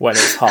when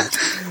it's hot.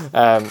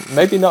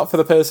 Maybe not for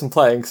the person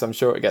playing, because I'm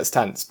sure it gets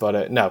tense,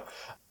 but no.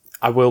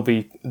 I will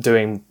be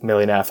doing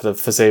Millionaire for the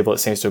foreseeable. It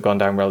seems to have gone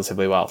down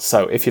relatively well.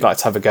 So if you'd like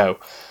to have a go,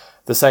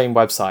 the same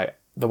website,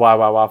 the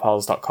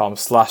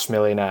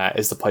YYYPals.com/millionaire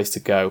is the place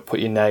to go. Put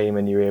your name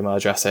and your email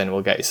address in,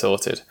 we'll get you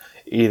sorted.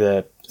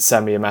 Either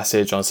send me a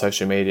message on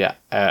social media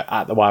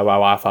at the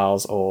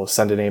YYYFiles, or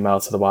send an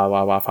email to the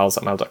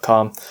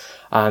YYYFiles@mail.com,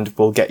 and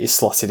we'll get you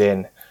slotted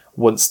in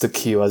once the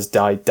queue has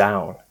died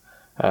down.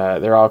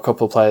 There are a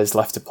couple of players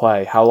left to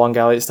play. How long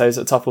Elliot stays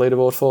at the top of the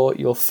leaderboard for,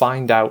 you'll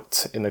find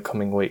out in the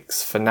coming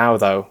weeks. For now,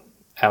 though,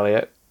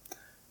 Elliot,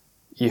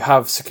 you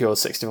have secured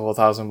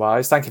 64,000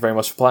 Ys. Thank you very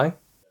much for playing.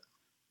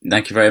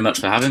 Thank you very much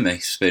for having me.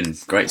 It's been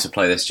great to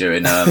play this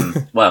during,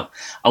 well,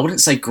 I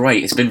wouldn't say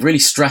great. It's been really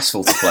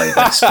stressful to play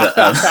this. But,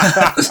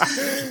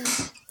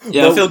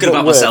 yeah, I feel good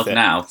about myself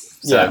now.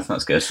 So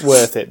that's good.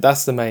 Worth it.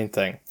 That's the main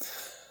thing.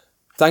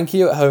 Thank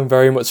you at home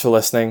very much for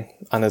listening,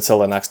 and until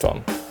the next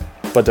one.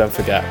 But don't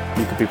forget,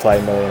 you could be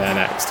playing Millionaire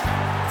next.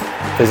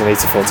 Here's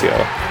Anita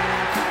Fortiola.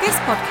 This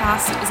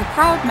podcast is a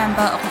proud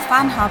member of the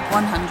Fan Hub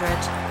 100.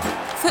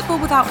 Football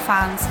without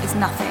fans is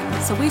nothing,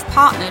 so we've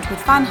partnered with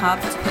Fan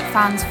Hub to put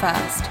fans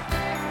first.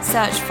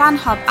 Search Fan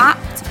Hub app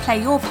to play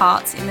your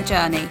part in the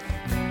journey.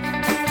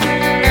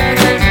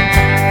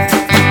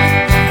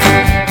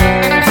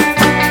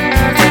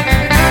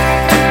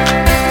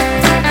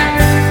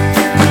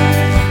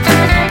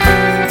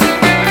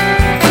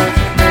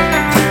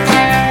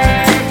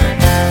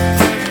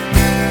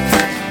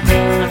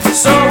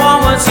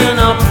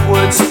 And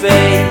upwards,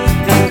 babe,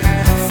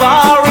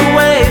 far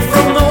away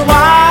from the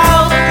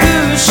wild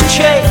goose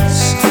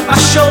chase. My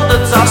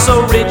shoulders are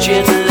so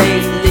rigid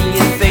lately,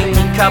 you think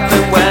I've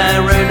been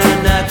wearing a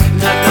neck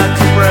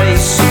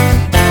brace.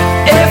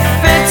 If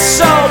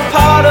it's all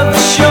part of the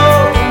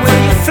show,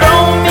 will you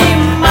throw me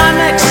my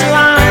next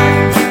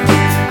line?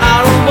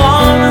 I don't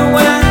wanna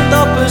end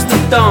up as the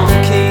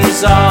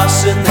donkey's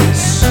arse in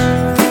this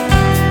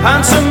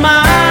pantomime.